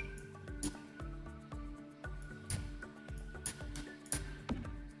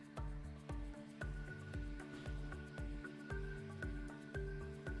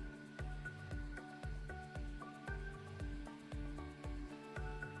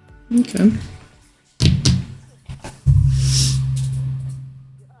 Okay.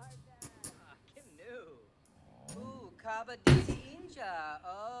 Ooh, Kaba Dizzy Inja.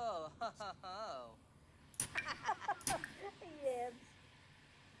 Oh, ho ho ho.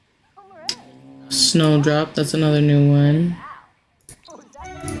 Snowdrop, that's another new one.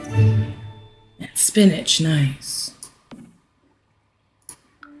 And spinach, nice.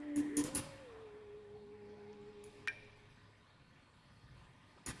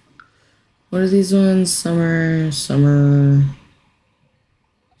 What are these ones? Summer, summer,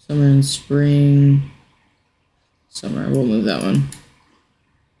 summer and spring. Summer, we'll move that one.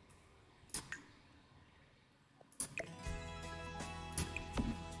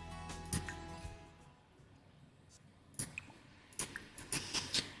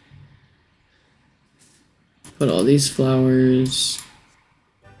 Put all these flowers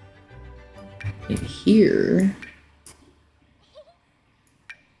in here.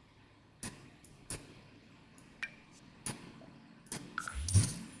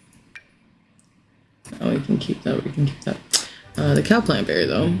 Oh, we can keep that, we can keep that. The cow plant berry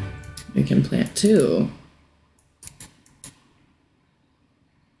though, we can plant too.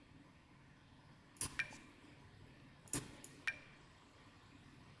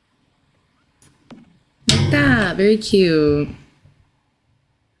 Like that, very cute.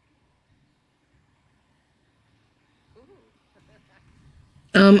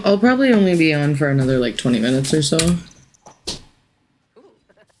 I'll probably only be on for another like 20 minutes or so.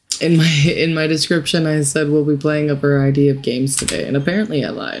 In my description, I said we'll be playing a variety of games today, and apparently I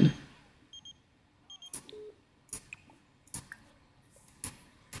lied.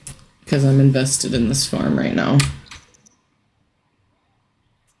 Because I'm invested in this farm right now.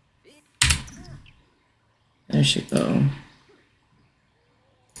 There she go.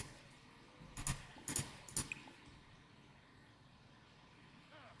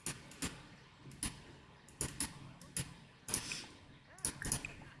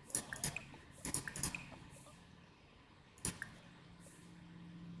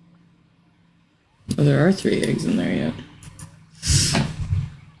 Oh, there are 3 eggs in there yet.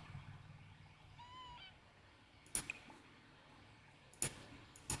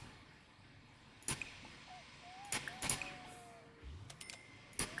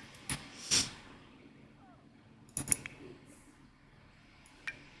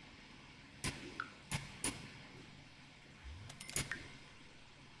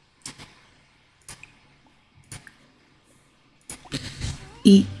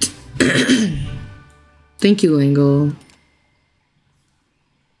 Eat. Thank you, Lingle.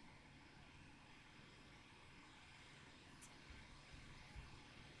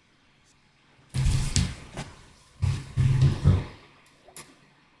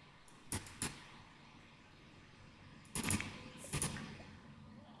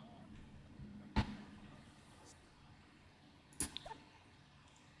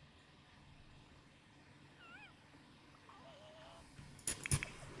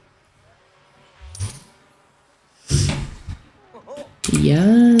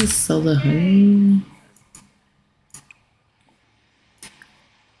 Yes, sell the honey.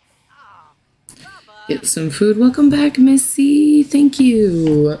 Get some food. Welcome back, Missy. Thank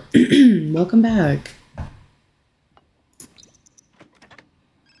you. Welcome back.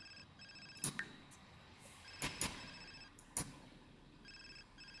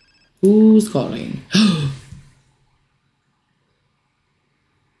 Who's calling?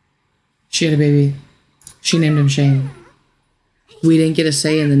 She had a baby. She named him Shane. We didn't get a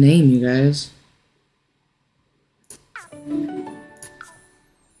say in the name, you guys.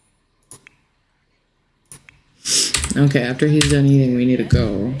 Okay, after he's done eating, we need to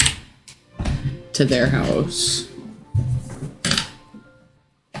go to their house.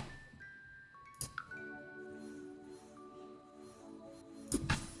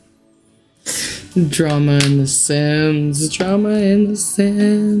 Drama in the Sims. Drama in the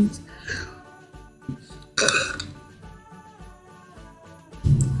Sims.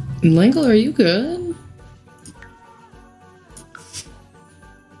 Langle, are you good?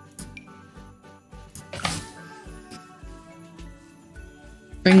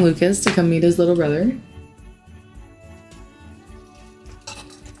 Bring Lucas to come meet his little brother.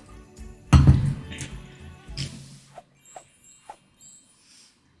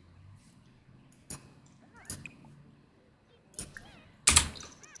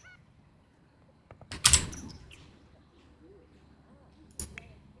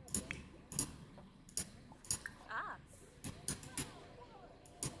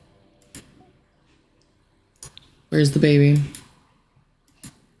 Where's the baby?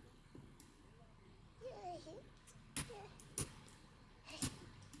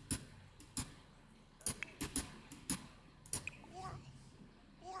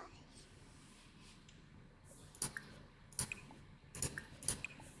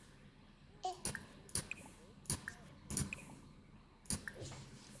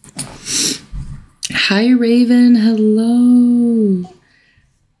 Hi, Raven. Hello.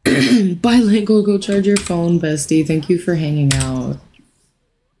 Bilingual, go charge your phone, bestie. Thank you for hanging out.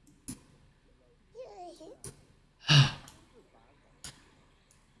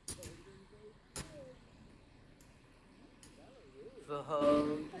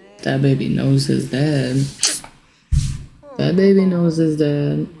 That baby knows his dad. That baby knows his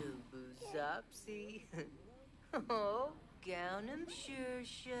dad.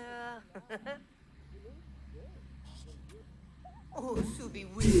 Oh, Subi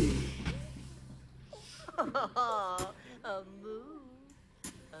Wee. A moo.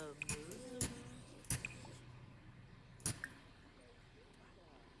 A moo.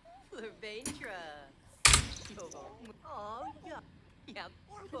 Flerventra. Oh, yeah. Yeah,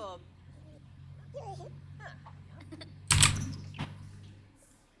 Bob.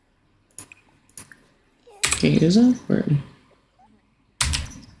 Can you use that word?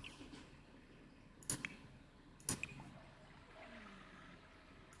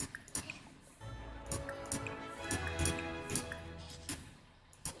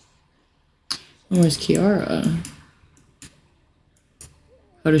 Where's Kiara?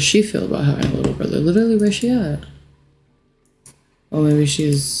 How does she feel about having a little brother? Literally, where's she at? Oh, maybe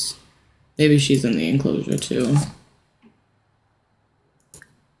she's in the enclosure too.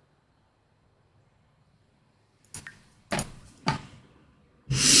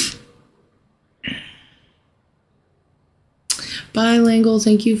 Bilingual,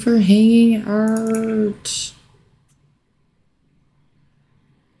 thank you for hanging out.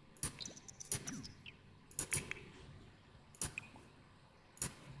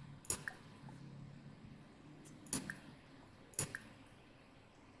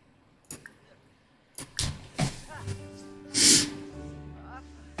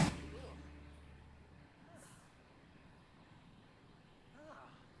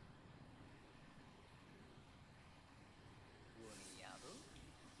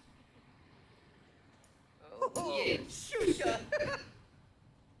 Shusha.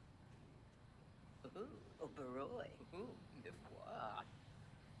 Oh, Baroy. Mifwa.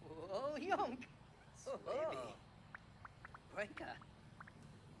 Oh, Yonk. Oh, baby. Breaker.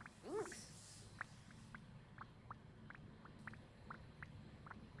 Ooks.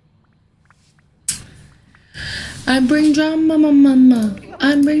 I bring drama, mama.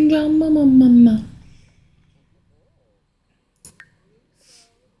 I bring drama, mama.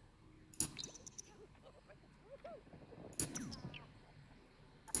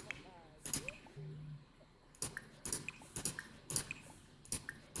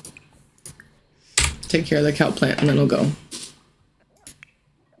 Take care of the cow plant and then we'll go.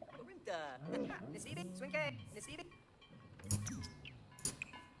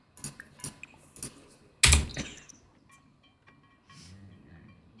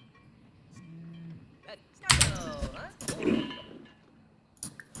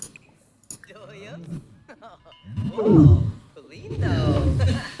 Lindo.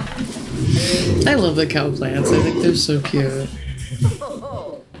 I love the cow plants. I think they're so cute.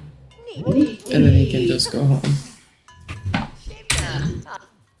 Oh, And then he can just go home.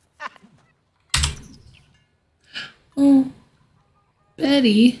 Oh,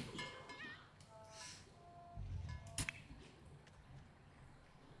 Betty.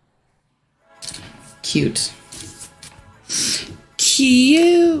 Cute.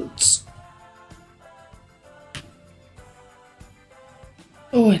 Cute.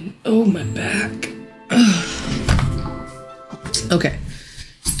 Oh, and oh, my back. Okay,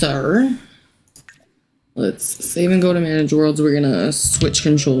 so let's save and go to manage worlds. We're gonna switch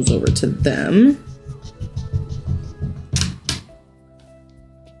controls over to them.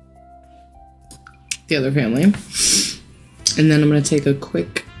 The other family. And then I'm gonna take a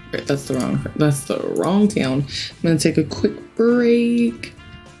quick, that's the wrong town. I'm gonna take a quick break.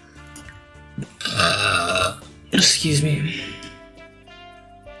 Excuse me.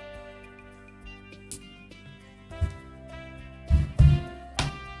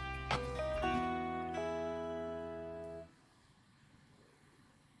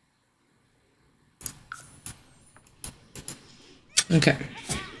 Okay.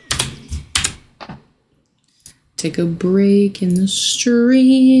 Take a break in the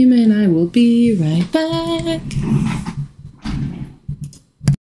stream and I will be right back.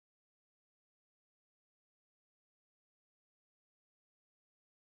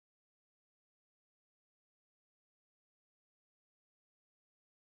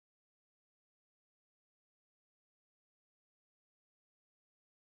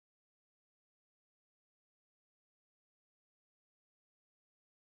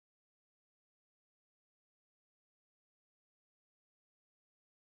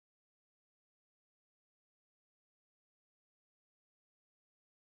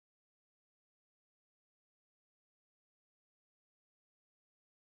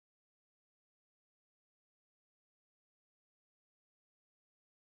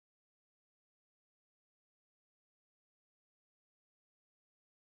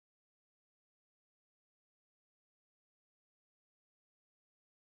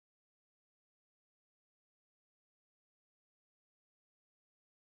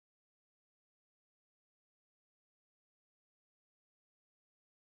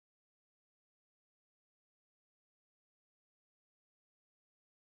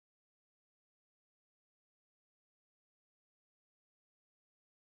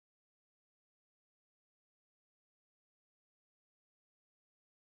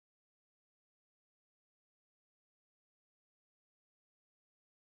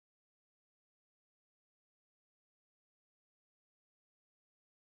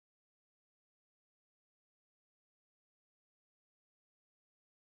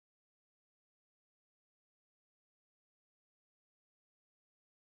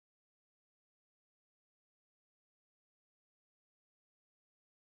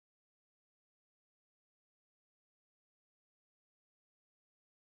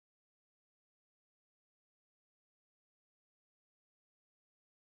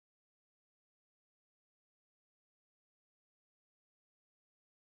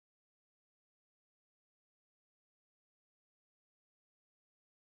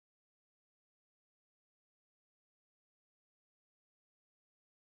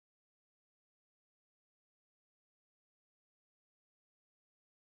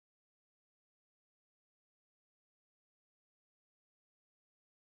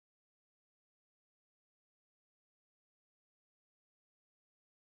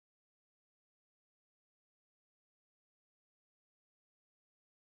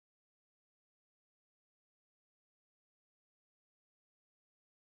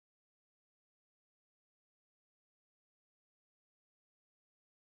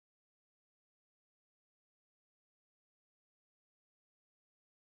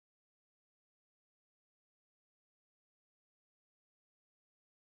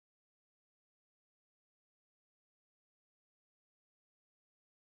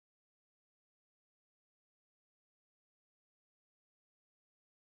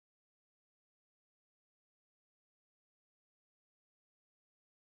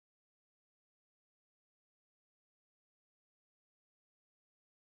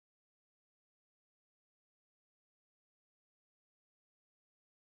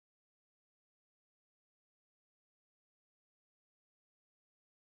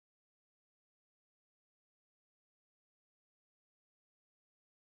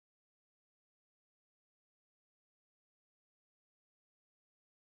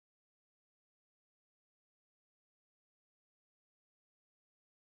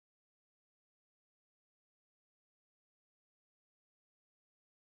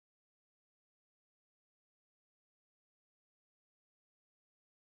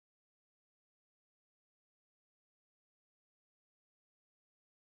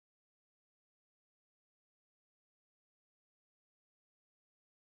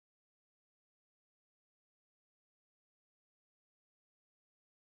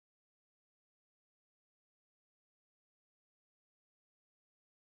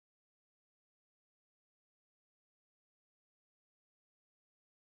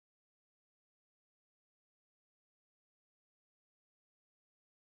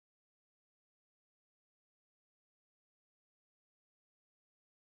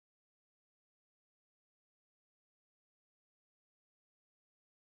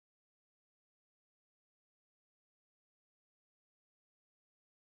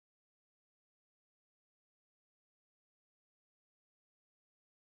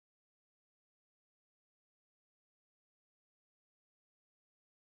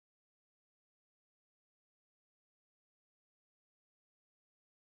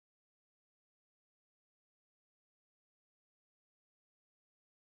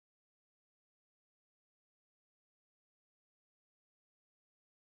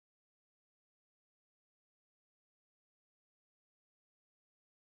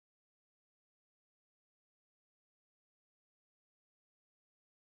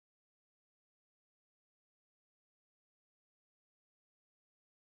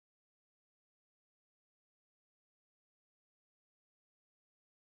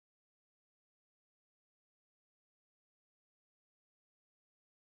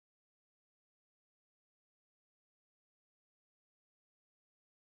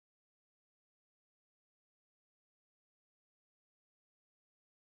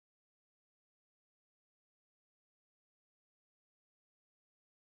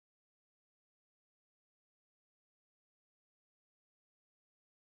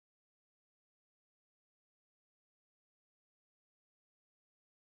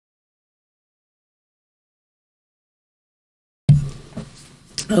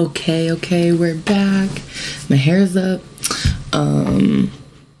 Okay, we're back. My hair's up. And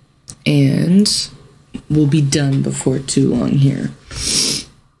we'll be done before too long here.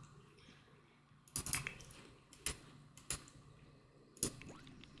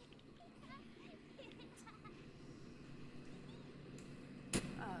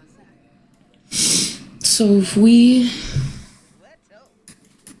 So if we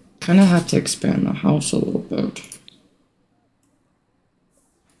kind of have to expand the house a little bit.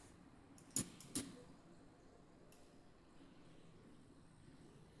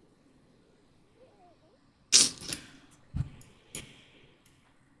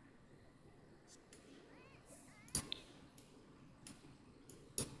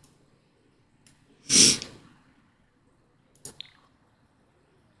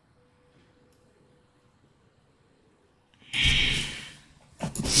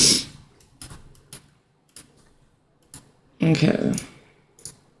 Okay.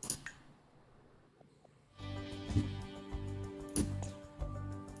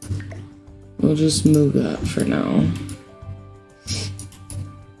 We'll just move that for now.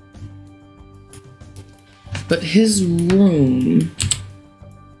 But his room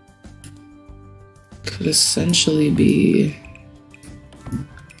could essentially be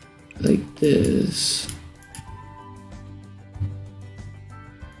like this.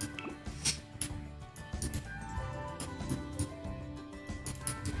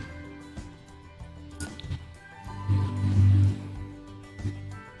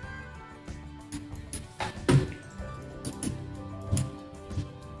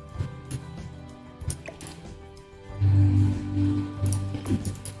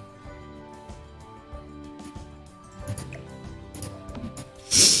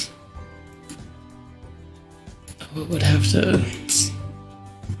 It would have to...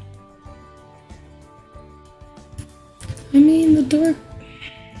 I mean, the door...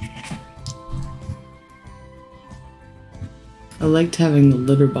 I liked having the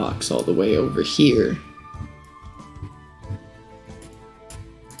litter box all the way over here.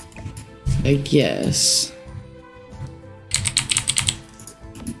 I guess.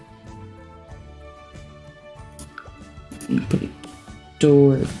 And put a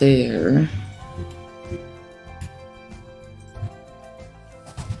door there.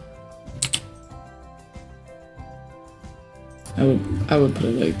 I would put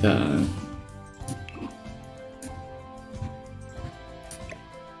it like that.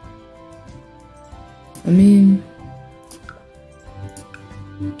 I mean,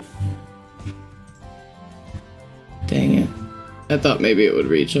 dang it. I thought maybe it would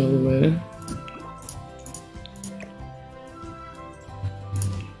reach all the way.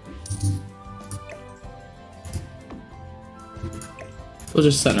 We'll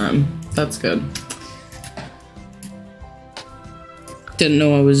just center him. That's good. Didn't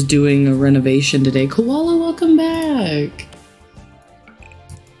know I was doing a renovation today. Koala, welcome back.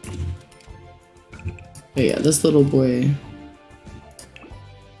 But yeah, this little boy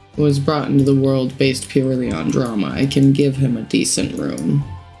was brought into the world based purely on drama. I can give him a decent room.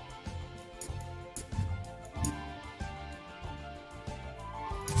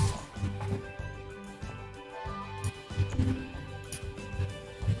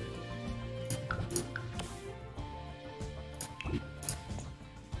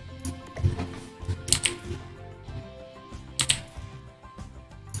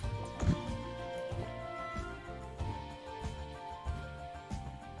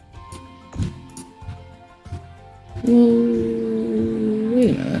 Well,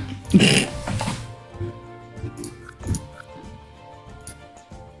 wait a minute.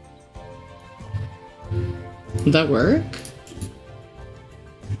 Did that work?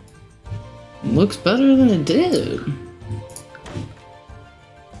 Looks better than it did.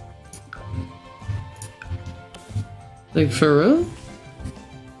 Like, for real?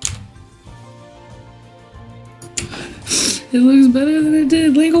 It looks better than it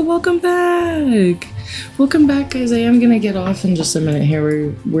did. Lego, welcome back! Welcome back, guys. I am gonna get off in just a minute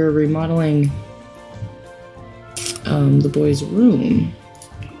here. We're remodeling the boy's room.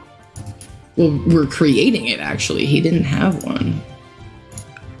 Well, we're creating it, actually. He didn't have one.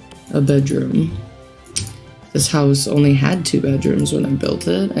 A bedroom. This house only had 2 bedrooms when I built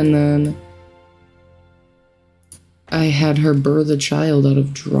it, and then I had her birth a child out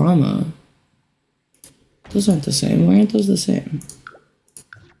of drama. Those aren't the same. Why aren't those the same?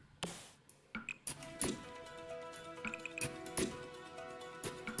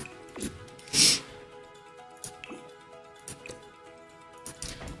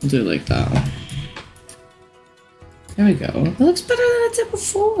 I'll do it like that. There we go. It looks better than it did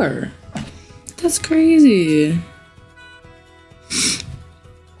before. That's crazy.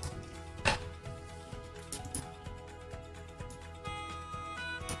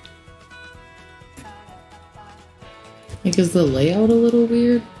 Like, is the layout a little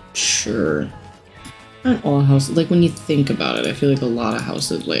weird? Sure. Not all houses, like when you think about it, I feel like a lot of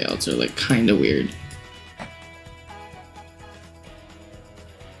houses layouts are like kind of weird.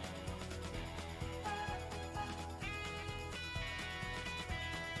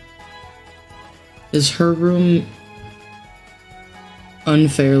 Is her room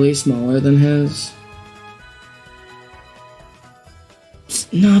unfairly smaller than his?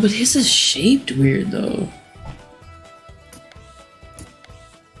 No, but his is shaped weird though.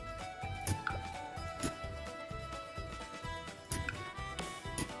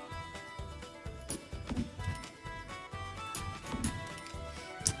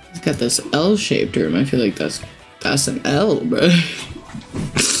 He's got this L-shaped room. I feel like that's an L, bro.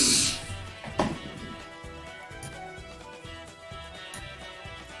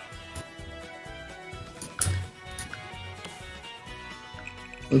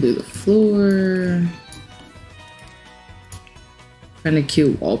 We'll do the floor. Kind of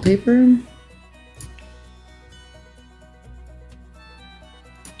cute wallpaper.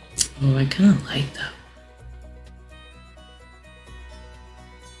 Oh, I kind of like that.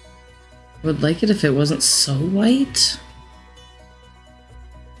 I would like it if it wasn't so white.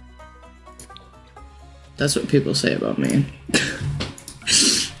 That's what people say about me.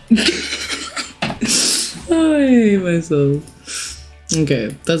 I hate myself.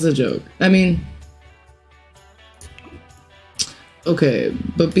 Okay, that's a joke. I mean, okay,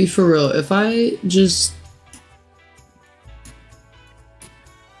 but be for real. If I just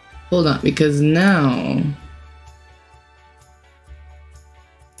hold on, because now,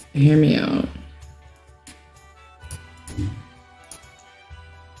 hear me out.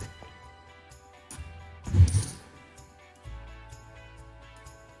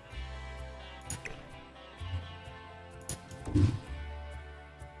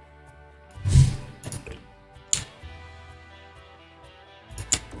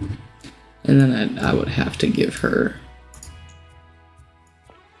 And then I would have to give her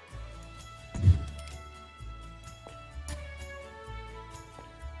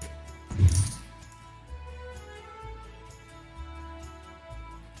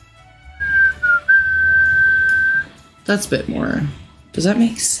that's a bit more. Does that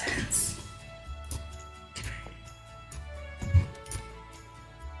make sense?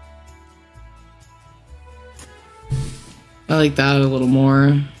 I like that a little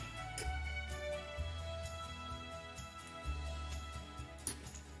more.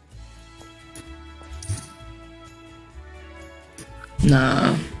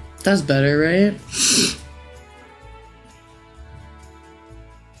 Nah, that's better, right?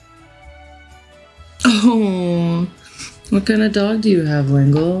 Oh, what kind of dog do you have,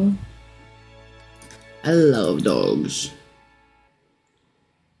 Lingle? I love dogs.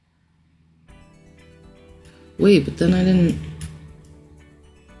 Wait, but then I didn't...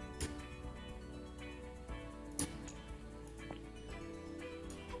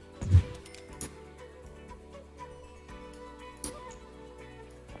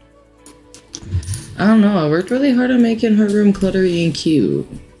 I don't know, I worked really hard on making her room cluttery and cute.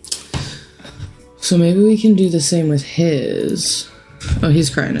 So maybe we can do the same with his. Oh, he's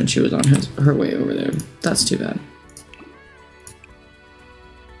crying and she was on her way over there. That's too bad.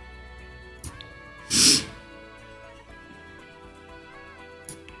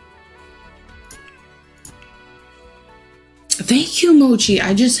 Thank you, Mochi.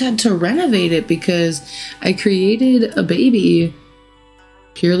 I just had to renovate it because I created a baby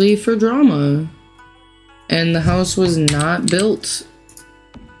purely for drama. And the house was not built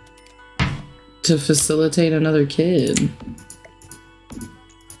to facilitate another kid.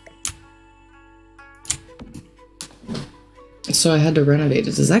 So I had to renovate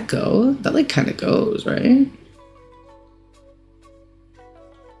it. Does that go? That like kind of goes, right?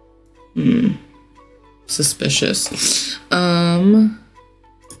 Suspicious. Then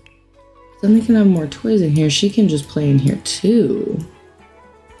we can have more toys in here. She can just play in here too.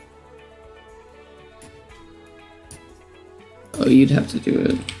 Oh, you'd have to do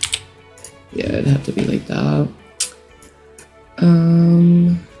it. Yeah, it'd have to be like that.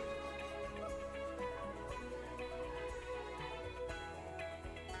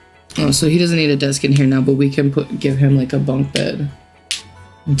 Oh, so he doesn't need a desk in here now, but we can give him like a bunk bed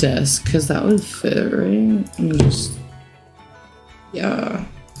desk, because that would fit, right? Let me just... Yeah.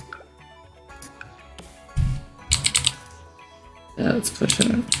 Yeah, let's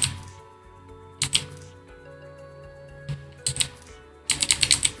cushion it.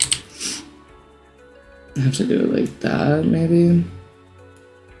 I have to do it like that, maybe.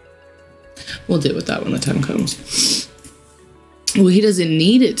 We'll deal with that when the time comes. Well, he doesn't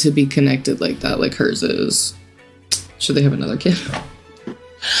need it to be connected like that, like hers is. Should they have another kid?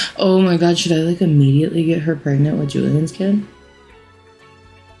 Oh my god, should I like immediately get her pregnant with Julian's kid?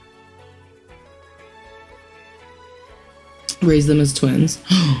 Raise them as twins.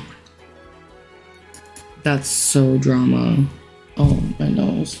 That's so drama. Oh, my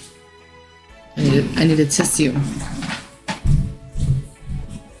nose. I needed tissue.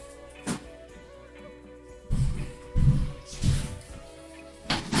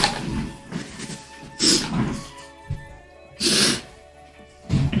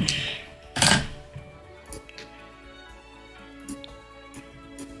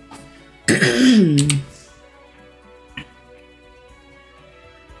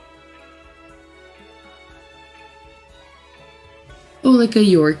 Oh, like a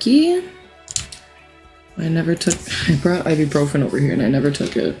Yorkie? I never took. I brought ibuprofen over here and I never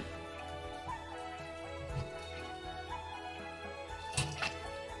took it.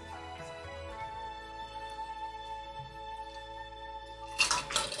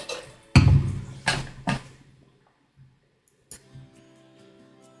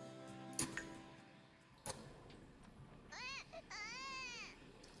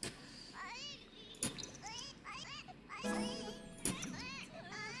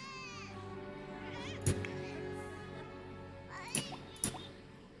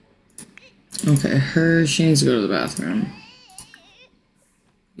 Okay, she needs to go to the bathroom.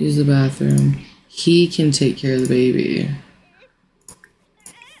 Use the bathroom. He can take care of the baby.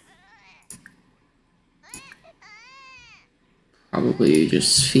 Probably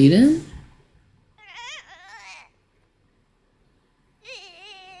just feed him.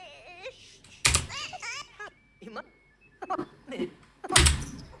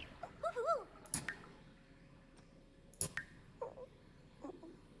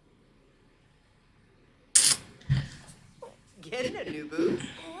 Get in it, new boo.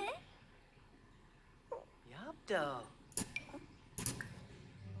 Yapdo.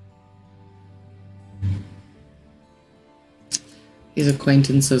 He's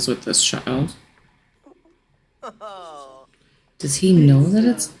acquaintances with this child. Oh. Does he know that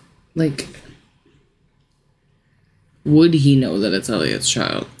it's, like... Would he know that it's Elliot's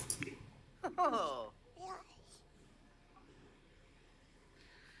child? Oh.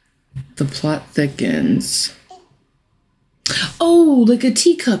 The plot thickens. Oh, like a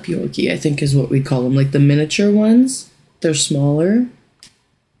teacup Yorkie, I think is what we call them. Like the miniature ones. They're smaller.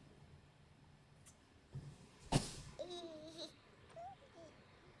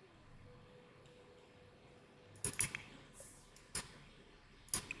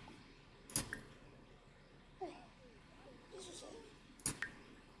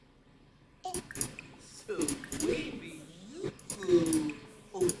 So baby, you.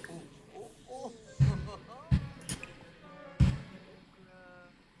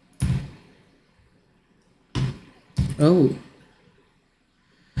 Oh.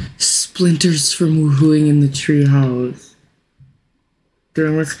 Splinters from woohooing in the treehouse.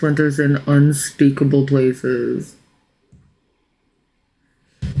 Dealing with splinters in unspeakable places.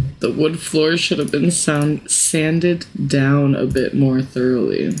 The wood floor should have been sanded down a bit more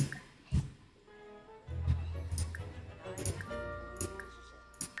thoroughly.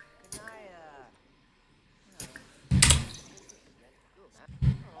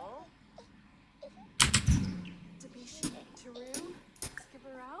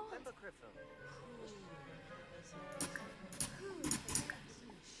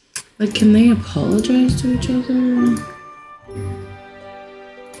 Like, can they apologize to each other?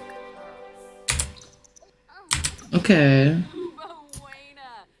 Okay.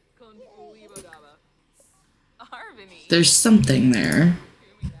 There's something there.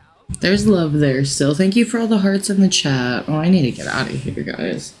 There's love there still. Thank you for all the hearts in the chat. Oh, I need to get out of here,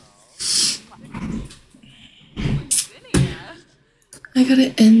 guys. I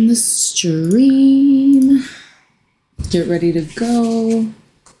gotta end the stream. Get ready to go.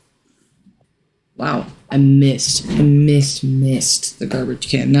 Wow, I missed the garbage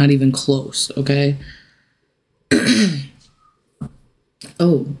can. Not even close, okay?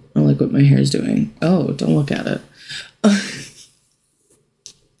 Oh, I like what my hair is doing. Oh, don't look at it.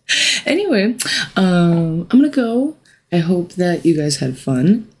 Anyway, I'm gonna go. I hope that you guys had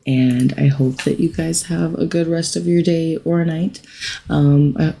fun, and I hope that you guys have a good rest of your day or night.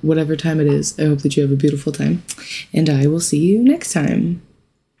 Whatever time it is, I hope that you have a beautiful time, and I will see you next time.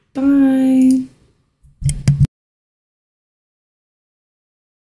 Bye.